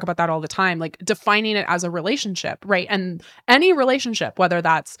 Again, we talk about that all the time, like defining it as a relationship, right? And any relationship, whether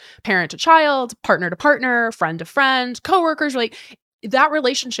that's parent to child, partner to partner, friend to friend, coworkers, like that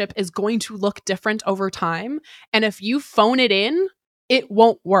relationship is going to look different over time. And if you phone it in, it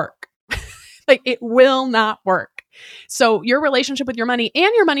won't work. Like it will not work. So your relationship with your money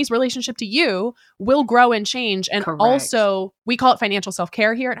and your money's relationship to you will grow and change. And Correct. Also, we call it financial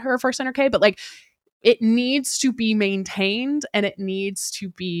self-care here at Her First 100K, but like it needs to be maintained and it needs to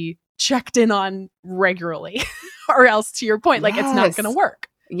be checked in on regularly or else, to your point, like it's not going to work.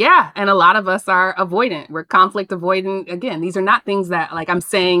 Yeah. And a lot of us are avoidant. We're conflict avoidant. Again, these are not things that like I'm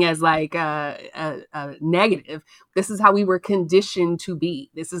saying as like a negative. This is how we were conditioned to be.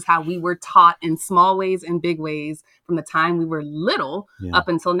 This is how we were taught in small ways and big ways from the time we were little up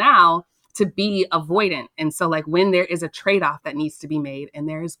until now to be avoidant. And so like when there is a trade-off that needs to be made, and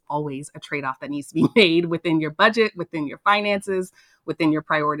there is always a trade-off that needs to be made within your budget, within your finances, within your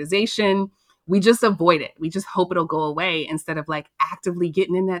prioritization, we just avoid it. We just hope it'll go away instead of like actively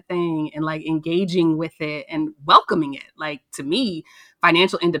getting in that thing and like engaging with it and welcoming it. Like to me,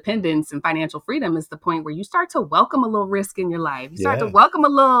 financial independence and financial freedom is the point where you start to welcome a little risk in your life. You start to welcome a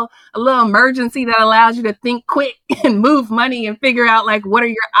little emergency that allows you to think quick and move money and figure out like what are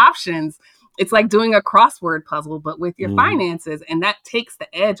your options. It's like doing a crossword puzzle, but with your finances. And that takes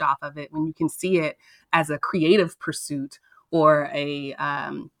the edge off of it when you can see it as a creative pursuit or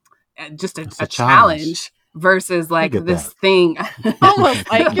just a challenge versus like this thing.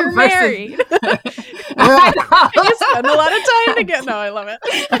 Almost like you're married. You spend a lot of time together. No, I love it.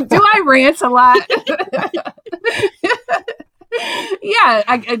 Do I rant a lot?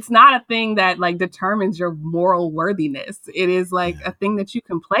 It's not a thing that like determines your moral worthiness. It is like a thing that you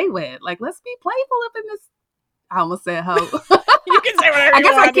can play with. Like, let's be playful up in this. I almost said hoe. You can say whatever I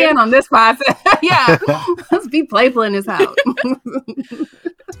guess I can on this podcast. Yeah. Let's be playful in this house.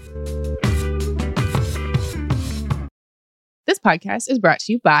 This podcast is brought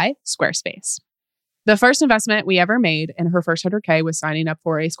to you by Squarespace. The first investment we ever made in Her First 100K was signing up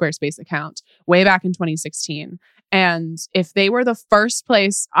for a Squarespace account way back in 2016. And if they were the first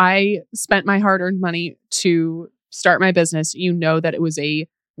place I spent my hard-earned money to start my business, you know that it was a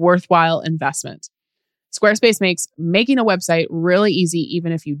worthwhile investment. Squarespace makes making a website really easy,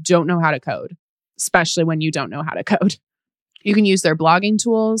 even if you don't know how to code, especially when you don't know how to code. You can use their blogging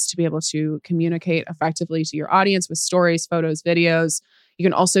tools to be able to communicate effectively to your audience with stories, photos, videos. You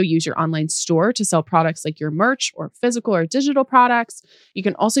can also use your online store to sell products like your merch or physical or digital products. You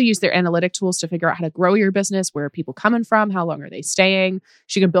can also use their analytic tools to figure out how to grow your business. Where are people coming from? How long are they staying?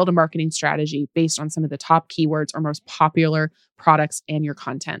 So you can build a marketing strategy based on some of the top keywords or most popular products and your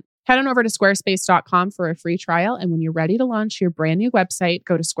content. Head on over to squarespace.com for a free trial. And when you're ready to launch your brand new website,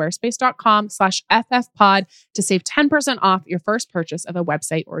 go to squarespace.com/FFpod to save 10% off your first purchase of a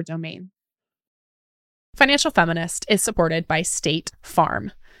website or domain. Financial Feminist is supported by State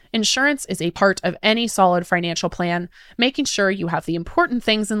Farm. Insurance is a part of any solid financial plan. Making sure you have the important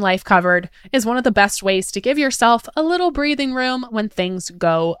things in life covered is one of the best ways to give yourself a little breathing room when things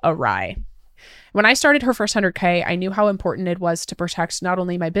go awry. When I started Her First 100K, I knew how important it was to protect not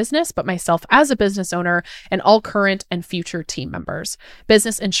only my business, but myself as a business owner and all current and future team members.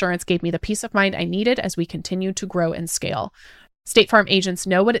 Business insurance gave me the peace of mind I needed as we continue to grow and scale. State Farm agents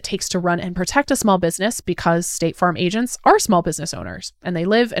know what it takes to run and protect a small business because State Farm agents are small business owners and they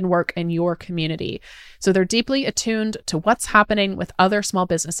live and work in your community. So they're deeply attuned to what's happening with other small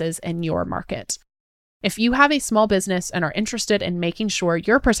businesses in your market. If you have a small business and are interested in making sure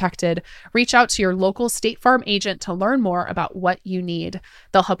you're protected, reach out to your local State Farm agent to learn more about what you need.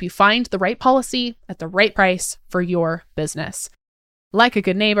 They'll help you find the right policy at the right price for your business. Like a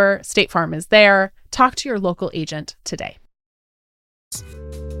good neighbor, State Farm is there. Talk to your local agent today.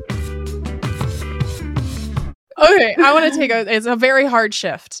 Okay, I want to it's a very hard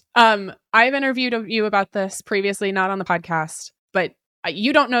shift. I've interviewed you about this previously, not on the podcast, but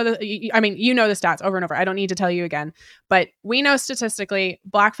you don't know you know the stats over and over. I don't need to tell you again, but we know statistically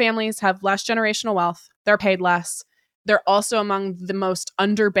Black families have less generational wealth. They're paid less. They're also among the most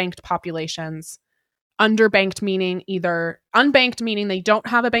underbanked populations. Underbanked meaning either unbanked, meaning they don't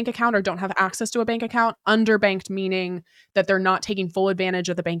have a bank account or don't have access to a bank account. Underbanked meaning that they're not taking full advantage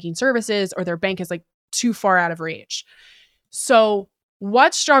of the banking services, or their bank is like too far out of reach. So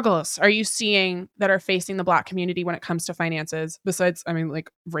what struggles are you seeing that are facing the Black community when it comes to finances? Besides, I mean,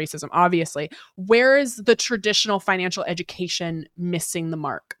 like racism, obviously. Where is the traditional financial education missing the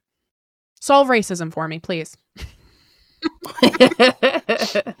mark? Solve racism for me, please.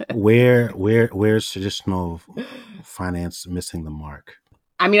 Where's traditional finance missing the mark?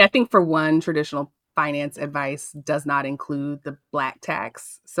 I mean, I think for one, traditional finance advice does not include the Black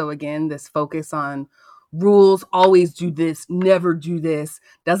tax. So again, this focus on rules, always do this, never do this,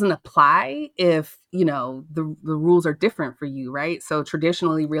 doesn't apply if, you know, the rules are different for you, right? So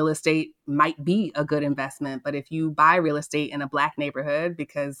traditionally, real estate might be a good investment, but if you buy real estate in a Black neighborhood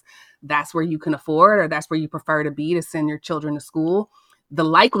because that's where you can afford or that's where you prefer to be to send your children to school, the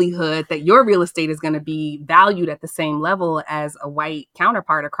likelihood that your real estate is going to be valued at the same level as a white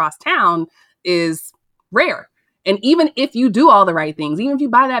counterpart across town is rare. And even if you do all the right things, even if you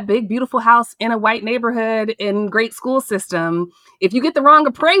buy that big, beautiful house in a white neighborhood in great school system, if you get the wrong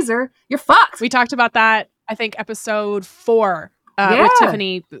appraiser, you're fucked. We talked about that, I think, episode 4 with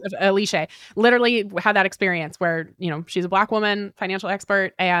Tiffany Alicia. Literally had that experience where, you know, she's a Black woman, financial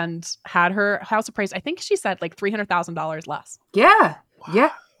expert, and had her house appraised. I think she said like $300,000 less. Yeah. Wow.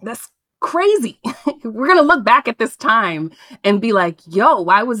 Yeah. That's crazy. We're going to look back at this time and be like, yo,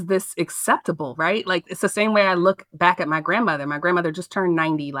 why was this acceptable? Right? Like, it's the same way I look back at my grandmother. My grandmother just turned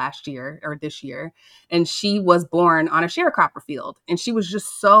 90 last year or this year, and she was born on a sharecropper field. And she was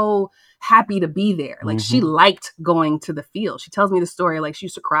just so happy to be there. Like, she liked going to the field. She tells me the story, like, she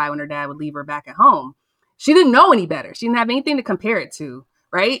used to cry when her dad would leave her back at home. She didn't know any better. She didn't have anything to compare it to.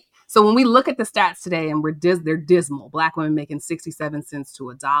 Right? So when we look at the stats today and they're dismal, Black women making 67 cents to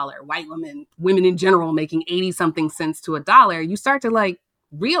 $1, white women in general making 80 something cents to $1, you start to like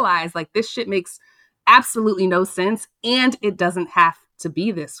realize like this shit makes absolutely no sense and it doesn't have to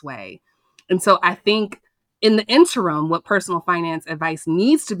be this way. And so I think in the interim, what personal finance advice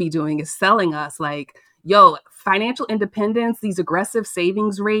needs to be doing is selling us like, yo, financial independence, these aggressive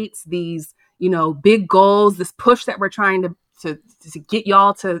savings rates, these, you know, big goals, this push that we're trying to get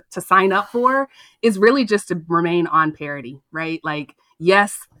y'all to sign up for is really just to remain on parity, right? Like,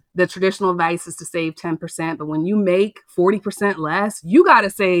 yes, the traditional advice is to save 10%, but when you make 40% less, you got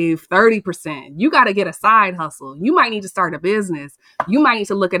to save 30%. You got to get a side hustle. You might need to start a business. You might need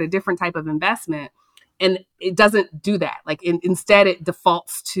to look at a different type of investment. And it doesn't do that. Like instead, it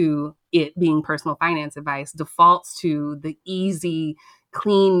defaults to it being personal finance advice, defaults to the easy,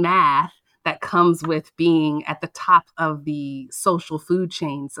 clean math that comes with being at the top of the social food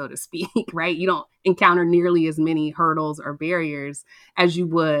chain, so to speak, right? You don't encounter nearly as many hurdles or barriers as you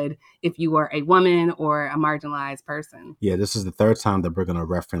would if you were a woman or a marginalized person. Yeah, this is the third time that we're going to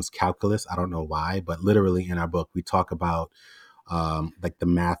reference calculus. I don't know why, but literally in our book, we talk about like the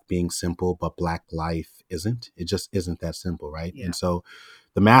math being simple, but Black life isn't. It just isn't that simple, right? Yeah. And so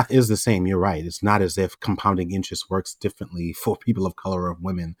the math is the same. You're right. It's not as if compounding interest works differently for people of color or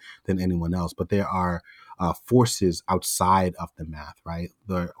women than anyone else, but there are forces outside of the math, right?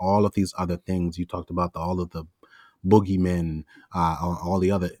 There are all of these other things. You talked about all of the boogeymen, all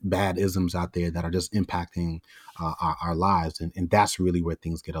the other bad isms out there that are just impacting our lives, and that's really where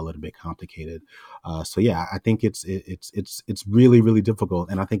things get a little bit complicated. So yeah, I think it's really, really difficult,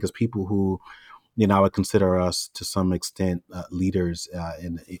 and I think as people who, you know, I would consider us to some extent leaders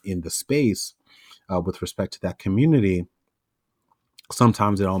in the space with respect to that community.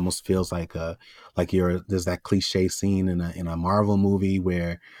 Sometimes it almost feels like there's that cliche scene in a Marvel movie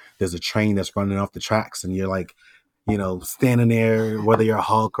where there's a train that's running off the tracks, and you're like, you know, standing there, whether you're a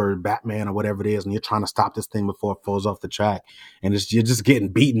Hulk or Batman or whatever it is, and you're trying to stop this thing before it falls off the track, and you're just getting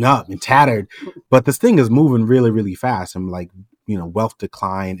beaten up and tattered. But this thing is moving really, really fast, and like, you know, wealth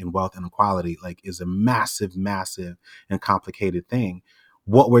decline and wealth inequality like is a massive, massive and complicated thing.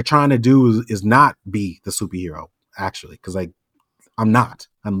 What we're trying to do is not be the superhero, actually, because like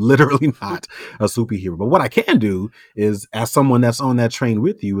I'm literally not a superhero. But what I can do is, as someone that's on that train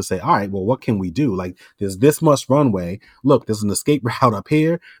with you, is say, all right, well, what can we do? Like, there's this much runway. Look, there's an escape route up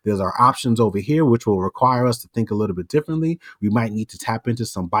here. There's our options over here, which will require us to think a little bit differently. We might need to tap into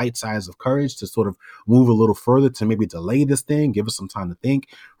some bite size of courage to sort of move a little further, to maybe delay this thing, give us some time to think,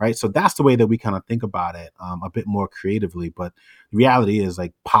 right? So that's the way that we kind of think about it a bit more creatively. But the reality is,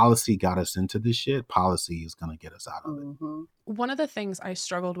 like, policy got us into this shit. Policy is going to get us out of it. Mm-hmm. One of the things I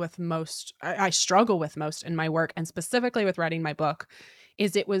struggle with most in my work, and specifically with writing my book,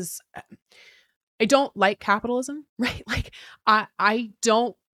 is don't like capitalism, right? Like I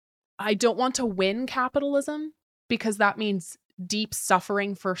don't want to win capitalism, because that means deep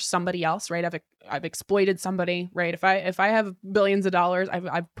suffering for somebody else, right? I've exploited somebody, right? If I have billions of dollars,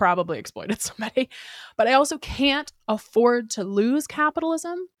 I've probably exploited somebody. But I also can't afford to lose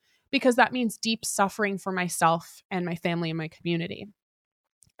capitalism, because that means deep suffering for myself and my family and my community.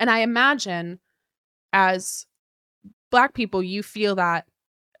 And I imagine as Black people, you feel that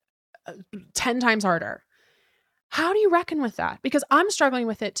 10 times harder. How do you reckon with that? Because I'm struggling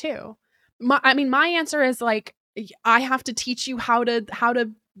with it too. My answer is like, I have to teach you how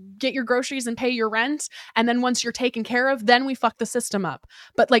to get your groceries and pay your rent. And then once you're taken care of, then we fuck the system up.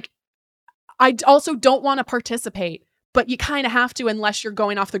 But like, I also don't want to participate, but you kind of have to, unless you're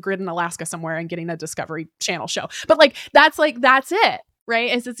going off the grid in Alaska somewhere and getting a Discovery Channel show. But like, that's it.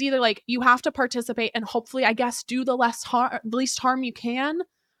 Right? It's either like you have to participate and hopefully, I guess, do the least harm you can.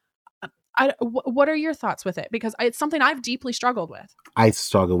 What are your thoughts with it? Because it's something I've deeply struggled with. I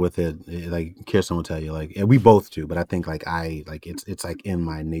struggle with it. Like Kirsten will tell you, like, and we both do. But I think like it's like in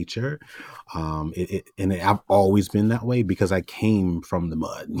my nature. I've always been that way because I came from the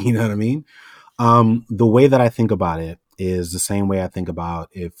mud. You know what I mean? The way that I think about it is the same way I think about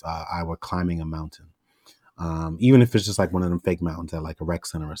if I were climbing a mountain. Even if it's just like one of them fake mountains at like a rec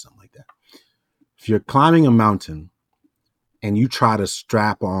center or something like that. If you're climbing a mountain and you try to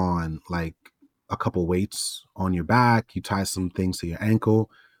strap on like a couple weights on your back, you tie some things to your ankle,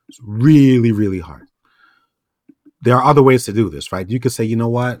 it's really, really hard. There are other ways to do this, right? You could say, you know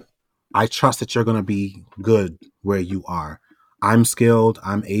what? I trust that you're going to be good where you are. I'm skilled,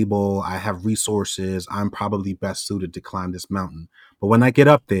 I'm able, I have resources, I'm probably best suited to climb this mountain. But when I get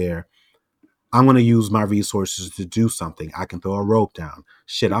up there, I'm going to use my resources to do something. I can throw a rope down.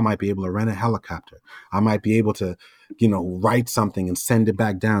 Shit, I might be able to rent a helicopter. I might be able to, write something and send it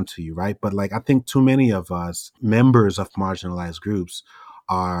back down to you, right? But like, I think too many of us, members of marginalized groups,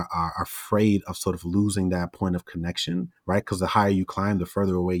 are afraid of sort of losing that point of connection, right? Because the higher you climb, the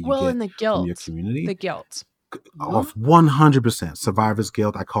further away you get and the guilt, from your community. The guilt. Of 100%. Survivor's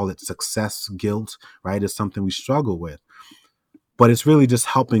guilt. I call it success guilt, right? It's something we struggle with. But it's really just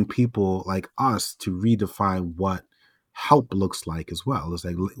helping people like us to redefine what help looks like as well. It's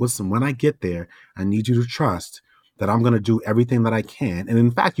like, listen, when I get there, I need you to trust that I'm going to do everything that I can. And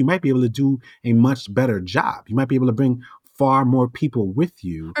in fact, you might be able to do a much better job. You might be able to bring far more people with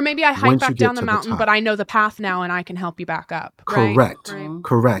you. Or maybe I hike back down the mountain, but I know the path now and I can help you back up. Correct. Right?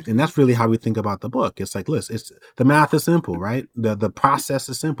 Correct. And that's really how we think about the book. It's like, listen, the math is simple, right? The process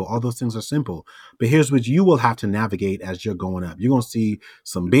is simple. All those things are simple. But here's what you will have to navigate as you're going up. You're going to see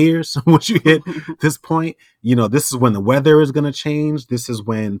some bears once you hit this point. This is when the weather is going to change. This is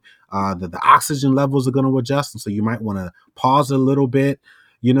when the oxygen levels are going to adjust. And so you might want to pause a little bit.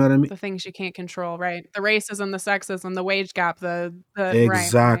 You know what I mean? The things you can't control, right? The racism, the sexism, the wage gap, the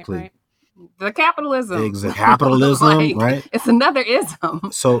exactly. Right. The capitalism. Capitalism, right? It's another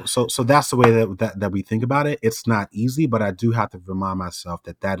ism. So that's the way that we think about it. It's not easy, but I do have to remind myself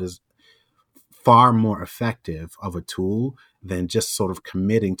that is far more effective of a tool than just sort of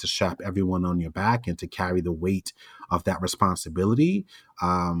committing to strap everyone on your back and to carry the weight of that responsibility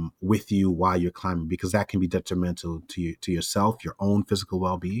with you while you're climbing, because that can be detrimental to yourself, your own physical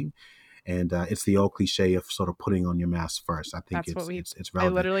well-being. And it's the old cliche of sort of putting on your mask first. I think it's relevant. I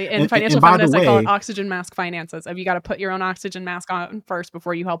literally, in financial feminists, I call it oxygen mask finances. You got to put your own oxygen mask on first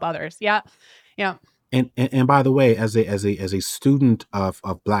before you help others. Yeah. Yeah. And by the way, as a student of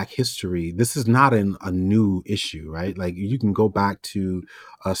Black history, this is not a new issue, right? Like you can go back to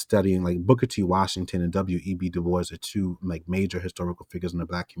studying like Booker T. Washington and W.E.B. Du Bois are two like major historical figures in the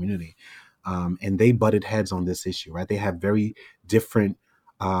Black community, and they butted heads on this issue, right? They have very different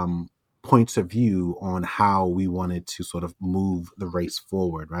points of view on how we wanted to sort of move the race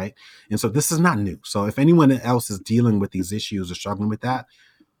forward, right? And so this is not new. So if anyone else is dealing with these issues or struggling with that,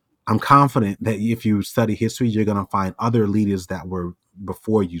 I'm confident that if you study history, you're going to find other leaders that were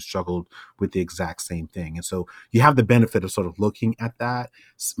before you struggled with the exact same thing. And so you have the benefit of sort of looking at that,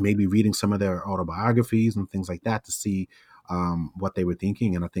 maybe reading some of their autobiographies and things like that to see what they were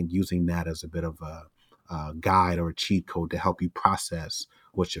thinking. And I think using that as a bit of a guide or a cheat code to help you process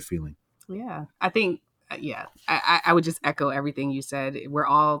what you're feeling. Yeah, I think, I would just echo everything you said. We're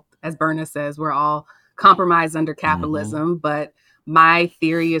all, as Berna says, we're all compromised under capitalism, but my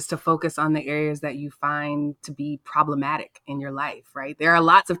theory is to focus on the areas that you find to be problematic in your life, right? There are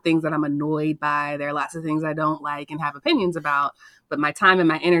lots of things that I'm annoyed by. There are lots of things I don't like and have opinions about, but my time and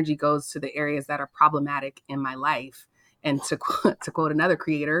my energy goes to the areas that are problematic in my life. And to quote another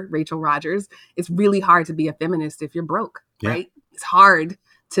creator, Rachel Rogers, it's really hard to be a feminist if you're broke, right? It's hard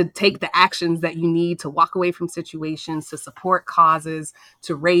to take the actions that you need to walk away from situations, to support causes,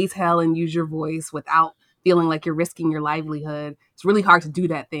 to raise hell and use your voice without feeling like you're risking your livelihood. It's really hard to do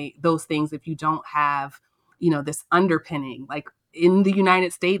those things if you don't have, this underpinning. Like in the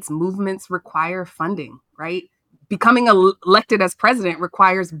United States, movements require funding, right? Becoming elected as president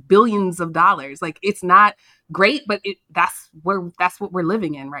requires billions of dollars. Like it's not great, but that's what we're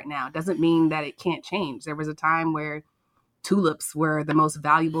living in right now. It doesn't mean that it can't change. There was a time where tulips were the most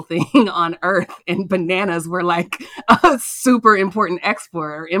valuable thing on earth and bananas were like a super important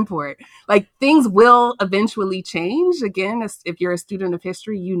export or import. Like things will eventually change. Again, if you're a student of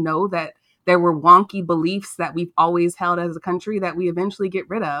history, you know that there were wonky beliefs that we've always held as a country that we eventually get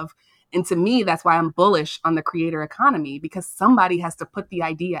rid of. And to me, that's why I'm bullish on the creator economy, because somebody has to put the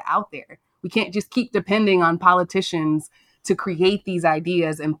idea out there. We can't just keep depending on politicians to create these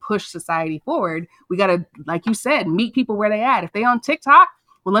ideas and push society forward. We got to, like you said, meet people where they at. If they on TikTok,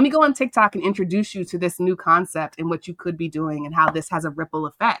 well, let me go on TikTok and introduce you to this new concept and what you could be doing and how this has a ripple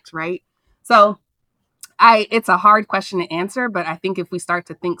effect, right? So it's a hard question to answer, but I think if we start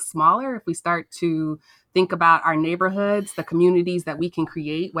to think smaller, if we start to think about our neighborhoods, the communities that we can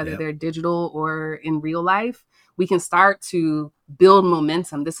create, whether they're digital or in real life, we can start to build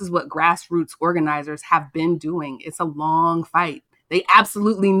momentum. This is what grassroots organizers have been doing. It's a long fight. They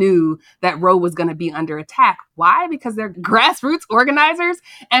absolutely knew that Roe was going to be under attack. Why? Because they're grassroots organizers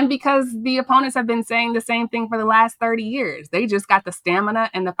and because the opponents have been saying the same thing for the last 30 years. They just got the stamina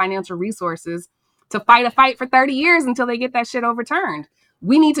and the financial resources to fight a fight for 30 years until they get that shit overturned.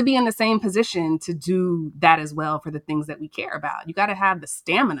 We need to be in the same position to do that as well for the things that we care about. You got to have the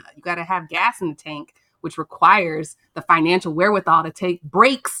stamina. You got to have gas in the tank, which requires the financial wherewithal to take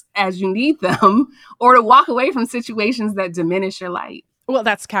breaks as you need them or to walk away from situations that diminish your light. Well,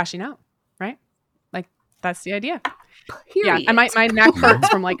 that's cashing out, right? Like that's the idea. Period. Yeah, and my neck hurts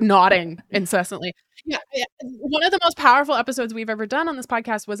from like nodding incessantly. Yeah, one of the most powerful episodes we've ever done on this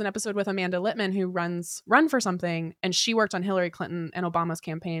podcast was an episode with Amanda Littman, who runs Run for Something, and she worked on Hillary Clinton and Obama's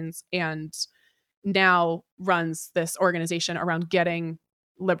campaigns, and now runs this organization around getting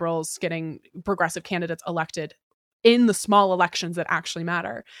progressive candidates elected in the small elections that actually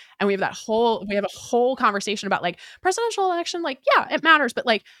matter. And we have a whole conversation about like presidential election, like, yeah, it matters, but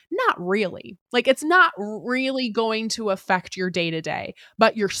like not really. Like it's not really going to affect your day-to-day,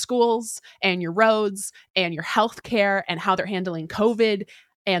 but your schools and your roads and your healthcare and how they're handling COVID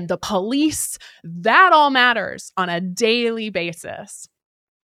and the police, that all matters on a daily basis.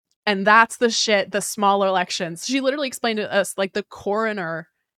 And that's the shit, the smaller elections. She literally explained to us, like the coroner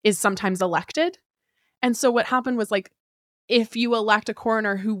is sometimes elected. And so what happened was like, if you elect a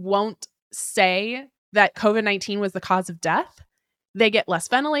coroner who won't say that COVID-19 was the cause of death, they get less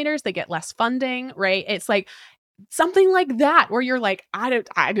ventilators, they get less funding, right? It's like something like that where you're like, I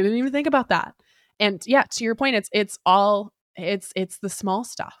didn't even think about that. And yeah, to your point, it's the small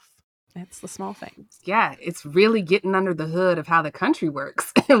stuff. It's the small things. Yeah, it's really getting under the hood of how the country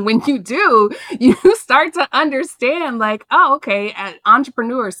works. And when you do, you start to understand like, oh, okay,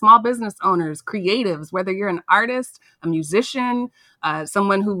 entrepreneurs, small business owners, creatives, whether you're an artist, a musician,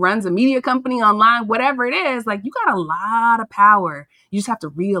 someone who runs a media company online, whatever it is, like you got a lot of power. You just have to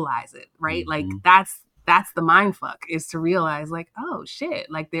realize it, right? Mm-hmm. Like that's the mind fuck, is to realize like, oh shit,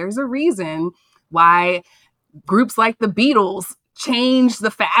 like there's a reason why groups like the Beatles change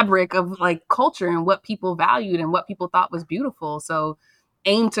the fabric of like culture and what people valued and what people thought was beautiful. So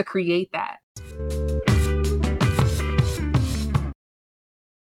aim to create that.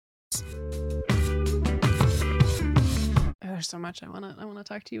 There's so much I want to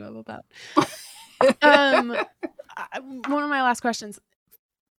talk to you about. One of my last questions.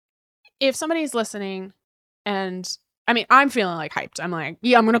 If somebody's listening and I mean, I'm feeling like hyped. I'm like,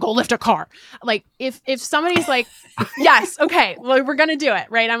 yeah, I'm going to go lift a car. Like if somebody's like, yes, okay, well, we're going to do it,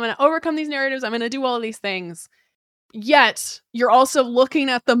 right? I'm going to overcome these narratives. I'm going to do all of these things. Yet you're also looking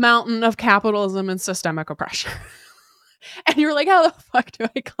at the mountain of capitalism and systemic oppression. And you're like, how the fuck do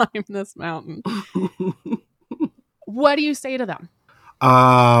I climb this mountain? What do you say to them?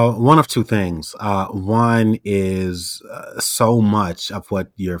 One of two things. One is so much of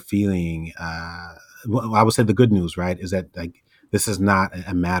what you're feeling, I would say the good news, right, is that like this is not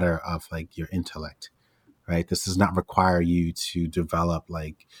a matter of like your intellect, right? This does not require you to develop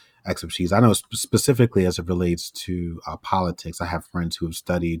like expertise. I know specifically as it relates to politics. I have friends who have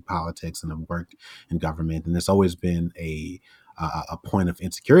studied politics and have worked in government, and it's always been a point of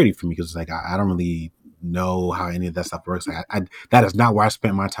insecurity for me because it's like I don't really know how any of that stuff works. That is not where I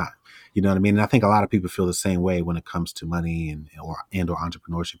spent my time. You know what I mean? And I think a lot of people feel the same way when it comes to money and or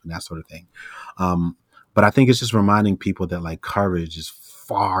entrepreneurship and that sort of thing. But I think it's just reminding people that like courage is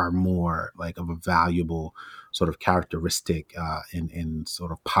far more like of a valuable sort of characteristic and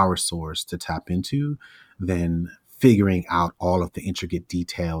sort of power source to tap into than figuring out all of the intricate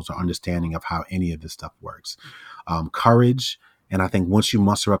details or understanding of how any of this stuff works. Courage. And I think once you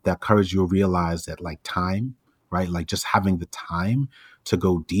muster up that courage, you'll realize that like time, right? Like just having the time to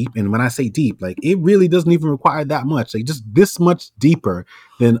go deep. And when I say deep, like it really doesn't even require that much, like just this much deeper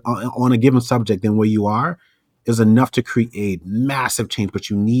than on a given subject than where you are is enough to create massive change. But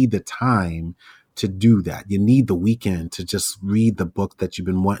you need the time to do that. You need the weekend to just read the book that you've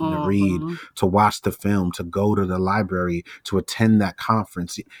been wanting to read, to watch the film, to go to the library, to attend that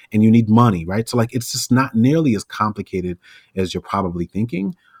conference. And you need money, right? So like, it's just not nearly as complicated as you're probably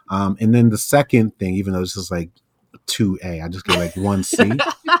thinking. And then the second thing, even though this is like 2A, I just get like 1C.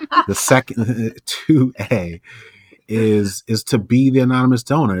 The second 2A is to be the anonymous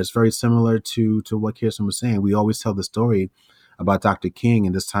donor. It's very similar to what Kirsten was saying. We always tell the story about Dr. King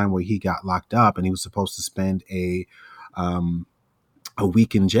and this time where he got locked up and he was supposed to spend a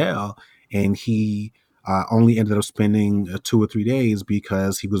week in jail, and he only ended up spending 2 or 3 days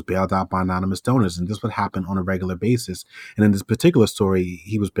because he was bailed out by anonymous donors. And this would happen on a regular basis. And in this particular story,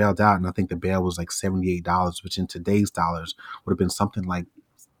 he was bailed out, and I think the bail was like $78, which in today's dollars would have been something like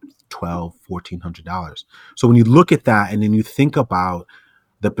 $1,400. So when you look at that and then you think about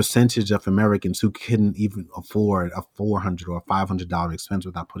the percentage of Americans who couldn't even afford a $400 or $500 expense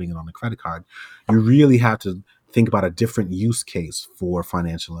without putting it on a credit card, you really have to think about a different use case for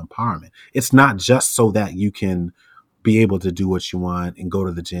financial empowerment. It's not just so that you can be able to do what you want and go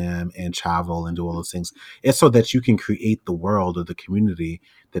to the gym and travel and do all those things. It's so that you can create the world or the community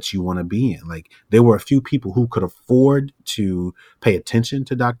that you want to be in. Like there were a few people who could afford to pay attention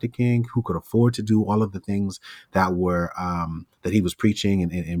to Dr. King, who could afford to do all of the things that were that he was preaching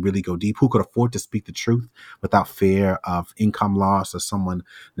and really go deep, who could afford to speak the truth without fear of income loss or someone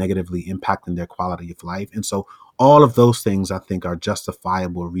negatively impacting their quality of life. And so all of those things, I think, are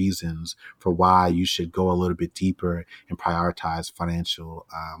justifiable reasons for why you should go a little bit deeper and prioritize financial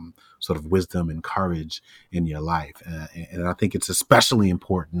sort of wisdom and courage in your life. And I think it's especially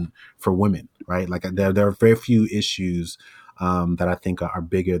important for women, right? Like there are very few issues that I think are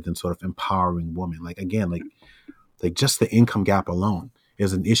bigger than sort of empowering women. Like, again, like just the income gap alone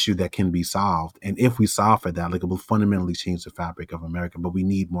is an issue that can be solved. And if we solve for that, like it will fundamentally change the fabric of America. But we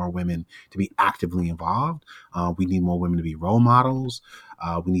need more women to be actively involved. We need more women to be role models.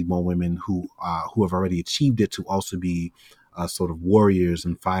 We need more women who have already achieved it to also be sort of warriors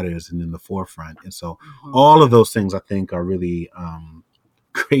and fighters and in the forefront. And so all of those things I think are really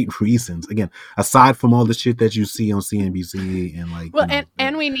great reasons. Again, aside from all the shit that you see on CNBC and like, well,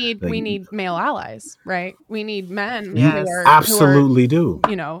 and we need male allies, right? We need men. Yes, absolutely do.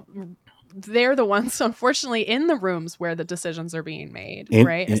 You know, they're the ones, unfortunately, in the rooms where the decisions are being made,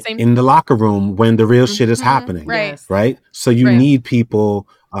 right? In the locker room when the real shit is happening, right? Right. So you need people.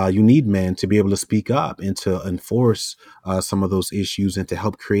 You need men to be able to speak up and to enforce some of those issues and to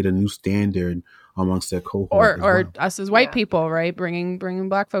help create a new standard amongst their cohort, or us as white people, right? Bringing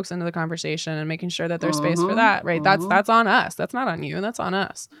Black folks into the conversation and making sure that there's space for that, right? That's on us. That's not on you. That's on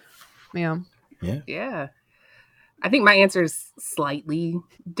us. Yeah. I think my answer is slightly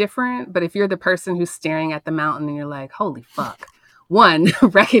different, but if you're the person who's staring at the mountain and you're like, holy fuck, one,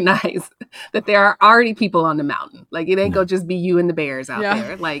 recognize that there are already people on the mountain. Like it ain't gonna just be you and the bears out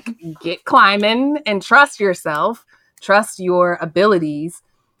there. Like get climbing and trust yourself, trust your abilities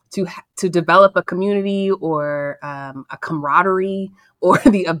to develop a community or a camaraderie or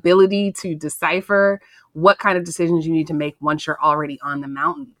the ability to decipher what kind of decisions you need to make once you're already on the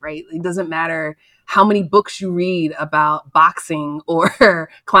mountain, right? It doesn't matter how many books you read about boxing or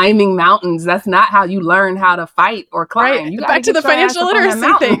climbing mountains. That's not how you learn how to fight or climb. Right. You back to the financial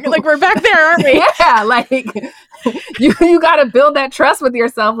literacy thing. Like we're back there, aren't we? Yeah, like you got to build that trust with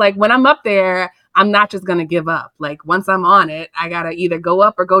yourself. Like when I'm up there, I'm not just going to give up. Like once I'm on it, I got to either go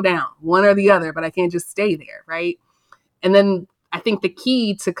up or go down, one or the other, but I can't just stay there. Right. And then I think the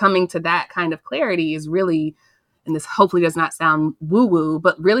key to coming to that kind of clarity is really, and this hopefully does not sound woo-woo,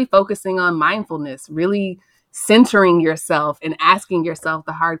 but really focusing on mindfulness, really centering yourself and asking yourself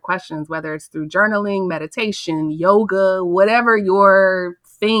the hard questions, whether it's through journaling, meditation, yoga, whatever your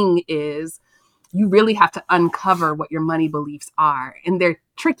thing is. You really have to uncover what your money beliefs are. And they're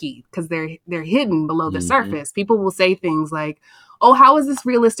tricky because they're hidden below the surface. People will say things like, oh, how is this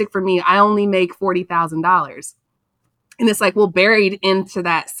realistic for me? I only make $40,000. And it's like, well, buried into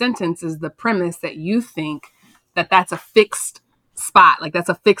that sentence is the premise that you think that that's a fixed spot. Like that's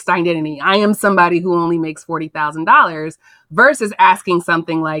a fixed identity. I am somebody who only makes $40,000 versus asking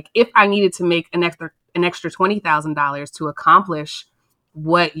something like, if I needed to make an an extra $20,000 to accomplish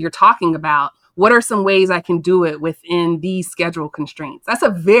what you're talking about, what are some ways I can do it within these schedule constraints? That's a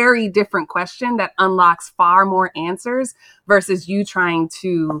very different question that unlocks far more answers versus you trying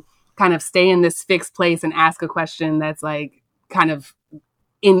to kind of stay in this fixed place and ask a question that's like kind of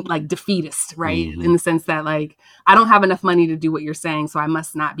in like defeatist, right? Mm-hmm. In the sense that like, I don't have enough money to do what you're saying, so I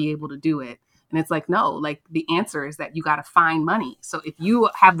must not be able to do it. And it's like, no, like the answer is that you got to find money. So if you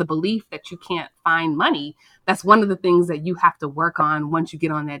have the belief that you can't find money, that's one of the things that you have to work on once you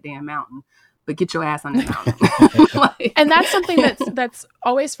get on that damn mountain. But get your ass on that mountain. Like, and that's something that's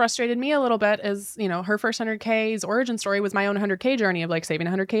always frustrated me a little bit is, you know, her first 100K's origin story was my own 100K journey of like saving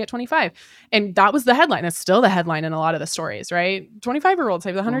 100K at 25. And that was the headline. It's still the headline in a lot of the stories, right? 25-year-old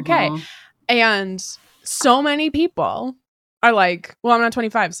save the 100K. Mm-hmm. And so many people are like, well, I'm not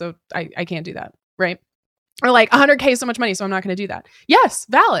 25, so I can't do that, right? Or like 100K is so much money, so I'm not going to do that. Yes,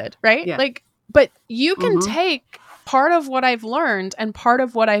 valid, right? Yeah. Like, but you can take part of what I've learned and part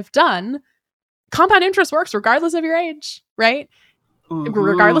of what I've done. Compound interest works regardless of your age, right? Mm-hmm.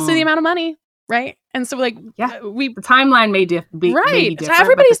 Regardless of the amount of money, right? And so like, the timeline may be right. May be different,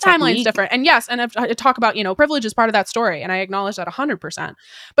 everybody's timeline's different. And yes, and I talk about, you know, privilege is part of that story. And I acknowledge that 100%.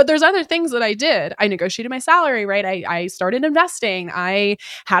 But there's other things that I did. I negotiated my salary, right? I started investing. I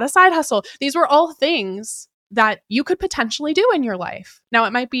had a side hustle. These were all things that you could potentially do in your life. Now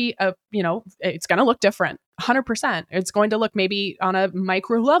it might be it's going to look different, 100%. It's going to look maybe on a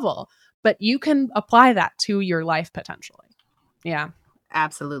micro level, but you can apply that to your life potentially. Yeah.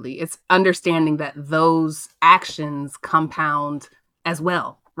 Absolutely. It's understanding that those actions compound as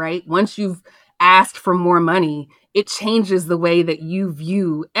well, right? Once you've asked for more money, it changes the way that you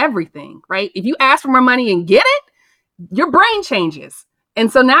view everything, right? If you ask for more money and get it, your brain changes.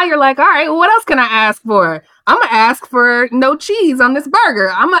 And so now you're like, all right, well, what else can I ask for? I'm going to ask for no cheese on this burger.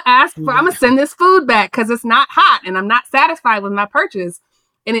 I'm going to send this food back because it's not hot and I'm not satisfied with my purchase.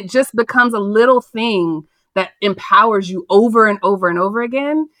 And it just becomes a little thing that empowers you over and over and over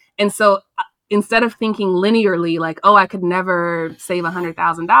again. And so instead of thinking linearly, like, oh, I could never save $100,000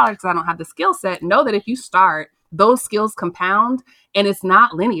 because I don't have the skill set, know that if you start, those skills compound and it's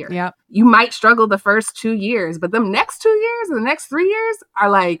not linear. Yep. You might struggle the first 2 years, but the next 2 years or the next 3 years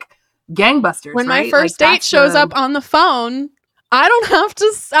are like gangbusters. When right? my first date shows up on the phone, I don't have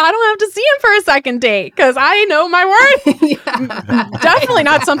to see him for a second date because I know my worth. Definitely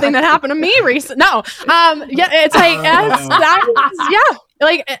not something that happened to me recently. No. It's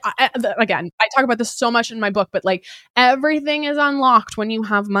like, again, I talk about this so much in my book, but like everything is unlocked when you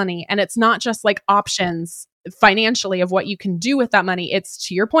have money, and it's not just like options financially of what you can do with that money. It's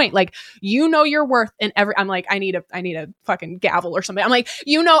to your point, like, you know, your worth in I'm like, I need a fucking gavel or something. I'm like,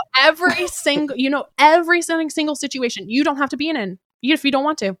 every single situation you don't have to be in if you don't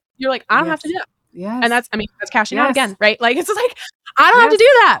want to. You're like, I don't have to do that. Yes. And that's cashing out again, right? Like, it's just like, I don't have to do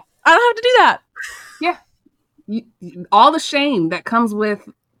that. I don't have to do that. Yeah. All the shame that comes with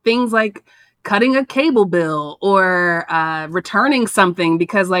things like cutting a cable bill or returning something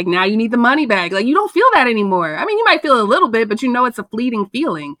because like now you need the money back. Like, you don't feel that anymore. I mean, you might feel a little bit, but it's a fleeting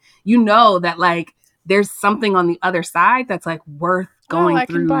feeling. You know that like there's something on the other side that's like worth going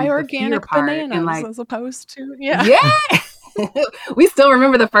through. I can buy organic bananas and, like, as opposed to yeah. We still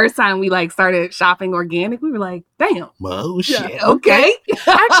remember the first time we like started shopping organic. We were like, damn. Oh shit. Yeah, okay.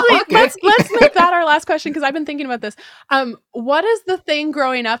 Actually, let's make that our last question because I've been thinking about this. What is the thing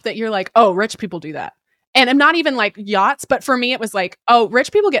growing up that you're like, oh, rich people do that? And I'm not even like yachts, but for me it was like, oh,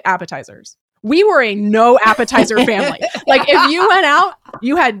 rich people get appetizers. We were a no appetizer family. Like, if you went out,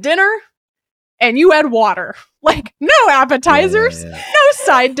 you had dinner and you had water. Like, no appetizers, no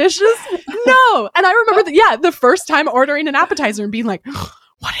side dishes, no. And I remember the first time ordering an appetizer and being like,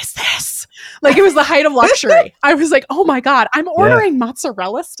 what is this? Like, it was the height of luxury. I was like, oh my God, I'm ordering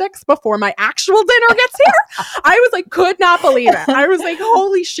mozzarella sticks before my actual dinner gets here. I was like, could not believe it. I was like,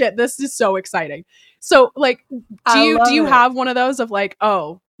 holy shit, this is so exciting. So like, do you have one of those of like,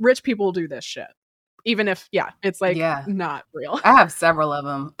 oh, rich people do this shit? Even if, it's like not real. I have several of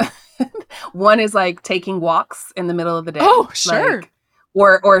them. One is like taking walks in the middle of the day. Oh, sure. Like,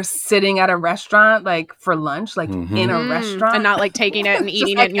 or sitting at a restaurant, like for lunch, like in a restaurant. And not like taking it and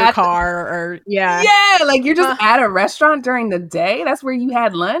eating it in your car or Yeah, like you're just at a restaurant during the day. That's where you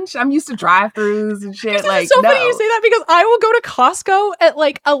had lunch. I'm used to drive-thrus and shit. Like, it's so funny you say that because I will go to Costco at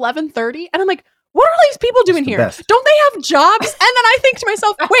like 11:30 and I'm like, what are these people doing here? Best. Don't they have jobs? And then I think to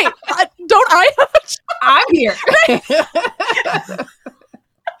myself, wait, don't I have a job? I'm here.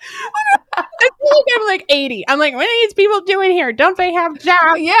 I feel like I'm like 80. I'm like, what are these people doing here? Don't they have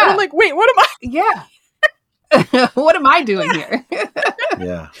jobs? Yeah. And I'm like, wait, what am I? Yeah. What am I doing here?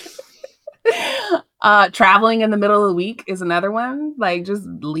 Yeah. Traveling in the middle of the week is another one. Like just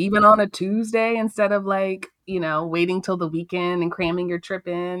leaving on a Tuesday instead of like, waiting till the weekend and cramming your trip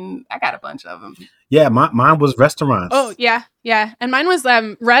in. I got a bunch of them. Yeah, mine was restaurants. Oh, yeah. Yeah. And mine was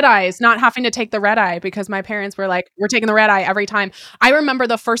red eyes, not having to take the red eye because my parents were like, we're taking the red eye every time. I remember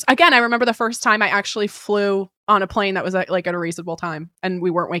the first time I actually flew on a plane that was like at a reasonable time and we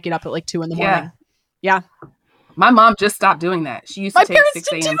weren't waking up at like 2 a.m. Yeah. My mom just stopped doing that. She used to take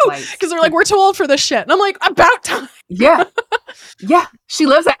 6 a.m. flights. Because they're like, we're too old for this shit. And I'm like, about time. Yeah. Yeah. She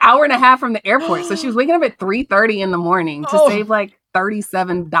lives an hour and a half from the airport. So she was waking up at 3:30 in the morning to save like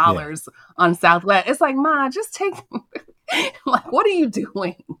 $37 on Southwest. It's like, Ma, just take, like, what are you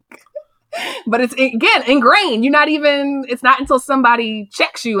doing? But it's, again, ingrained. It's not until somebody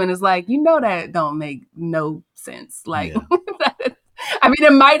checks you and is like, that don't make no sense. Like, I mean,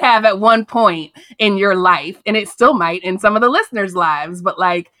 it might have at one point in your life, and it still might in some of the listeners' lives, but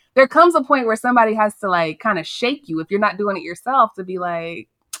like there comes a point where somebody has to like kind of shake you if you're not doing it yourself to be like,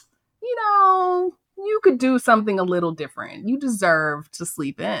 you could do something a little different. You deserve to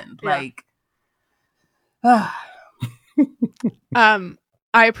sleep in. Like, I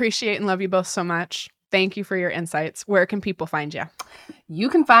appreciate and love you both so much. Thank you for your insights. Where can people find you? You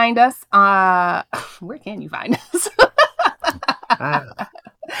can find us. Where can you find us? I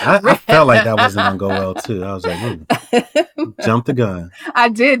felt like that wasn't gonna go well too. I was like, jump the gun. I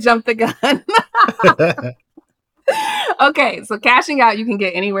did jump the gun. Okay, so Cashing Out you can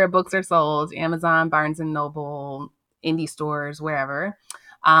get anywhere books are sold: Amazon, Barnes and Noble, indie stores, wherever.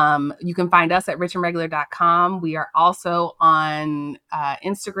 You can find us at richandregular.com. We are also on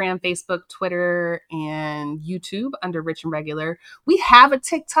Instagram, Facebook, Twitter, and YouTube under Rich and Regular. We have a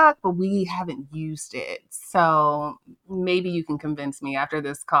TikTok, but we haven't used it. So maybe you can convince me after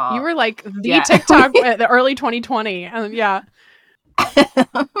this call. You were like the TikTok the early 2020. Yeah.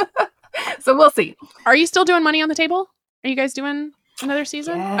 So we'll see. Are you still doing Money on the Table? Are you guys doing another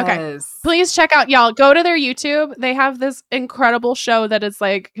season? Yes. Okay. Please check out, y'all. Go to their YouTube. They have this incredible show that is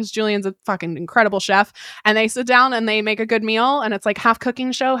like, because Julian's a fucking incredible chef, and they sit down and they make a good meal, and it's like half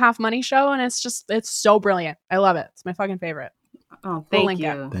cooking show, half money show, and it's so brilliant. I love it. It's my fucking favorite. Oh, thank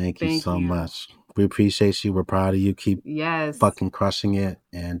you. Thank you so much. We appreciate you. We're proud of you. Keep fucking crushing it,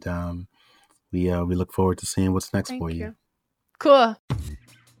 and we look forward to seeing what's next for you. Cool.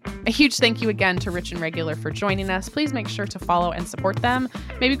 A huge thank you again to Rich and Regular for joining us. Please make sure to follow and support them.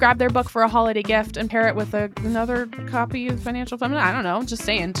 Maybe grab their book for a holiday gift and pair it with another copy of Financial Feminist. I don't know. Just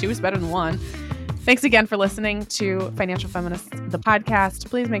saying, 2 is better than 1. Thanks again for listening to Financial Feminist, the podcast.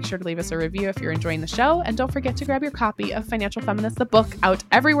 Please make sure to leave us a review if you're enjoying the show. And don't forget to grab your copy of Financial Feminist, the book, out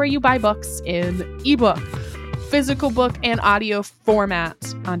everywhere you buy books in ebook, physical book, and audio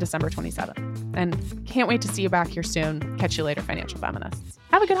format on December 27th. And can't wait to see you back here soon. Catch you later, Financial Feminists.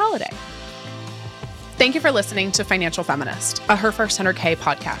 Have a good holiday. Thank you for listening to Financial Feminist, a Her First 100K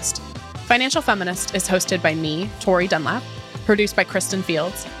podcast. Financial Feminist is hosted by me, Tori Dunlap, produced by Kristen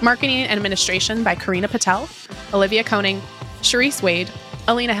Fields, marketing and administration by Karina Patel, Olivia Koning, Sharice Wade,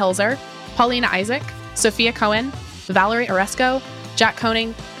 Alina Hilzer, Paulina Isaac, Sophia Cohen, Valerie Oresco, Jack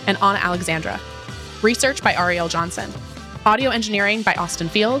Koning, and Anna Alexandra. Research by Ariel Johnson. Audio engineering by Austin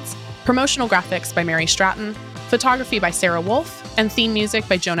Fields. Promotional graphics by Mary Stratton. Photography by Sarah Wolf. And theme music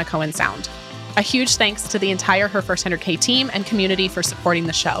by Jonah Cohen Sound. A huge thanks to the entire Her First 100K team and community for supporting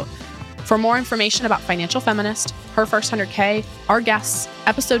the show. For more information about Financial Feminist, Her First 100K, our guests,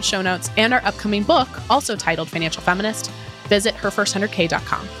 episode show notes, and our upcoming book, also titled Financial Feminist, visit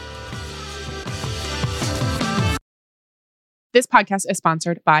herfirst100k.com. This podcast is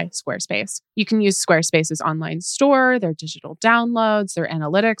sponsored by Squarespace. You can use Squarespace's online store, their digital downloads, their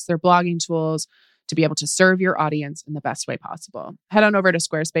analytics, their blogging tools to be able to serve your audience in the best way possible. Head on over to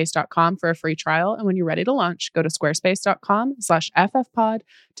squarespace.com for a free trial. And when you're ready to launch, go to squarespace.com/ffpod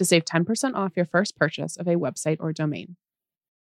to save 10% off your first purchase of a website or domain.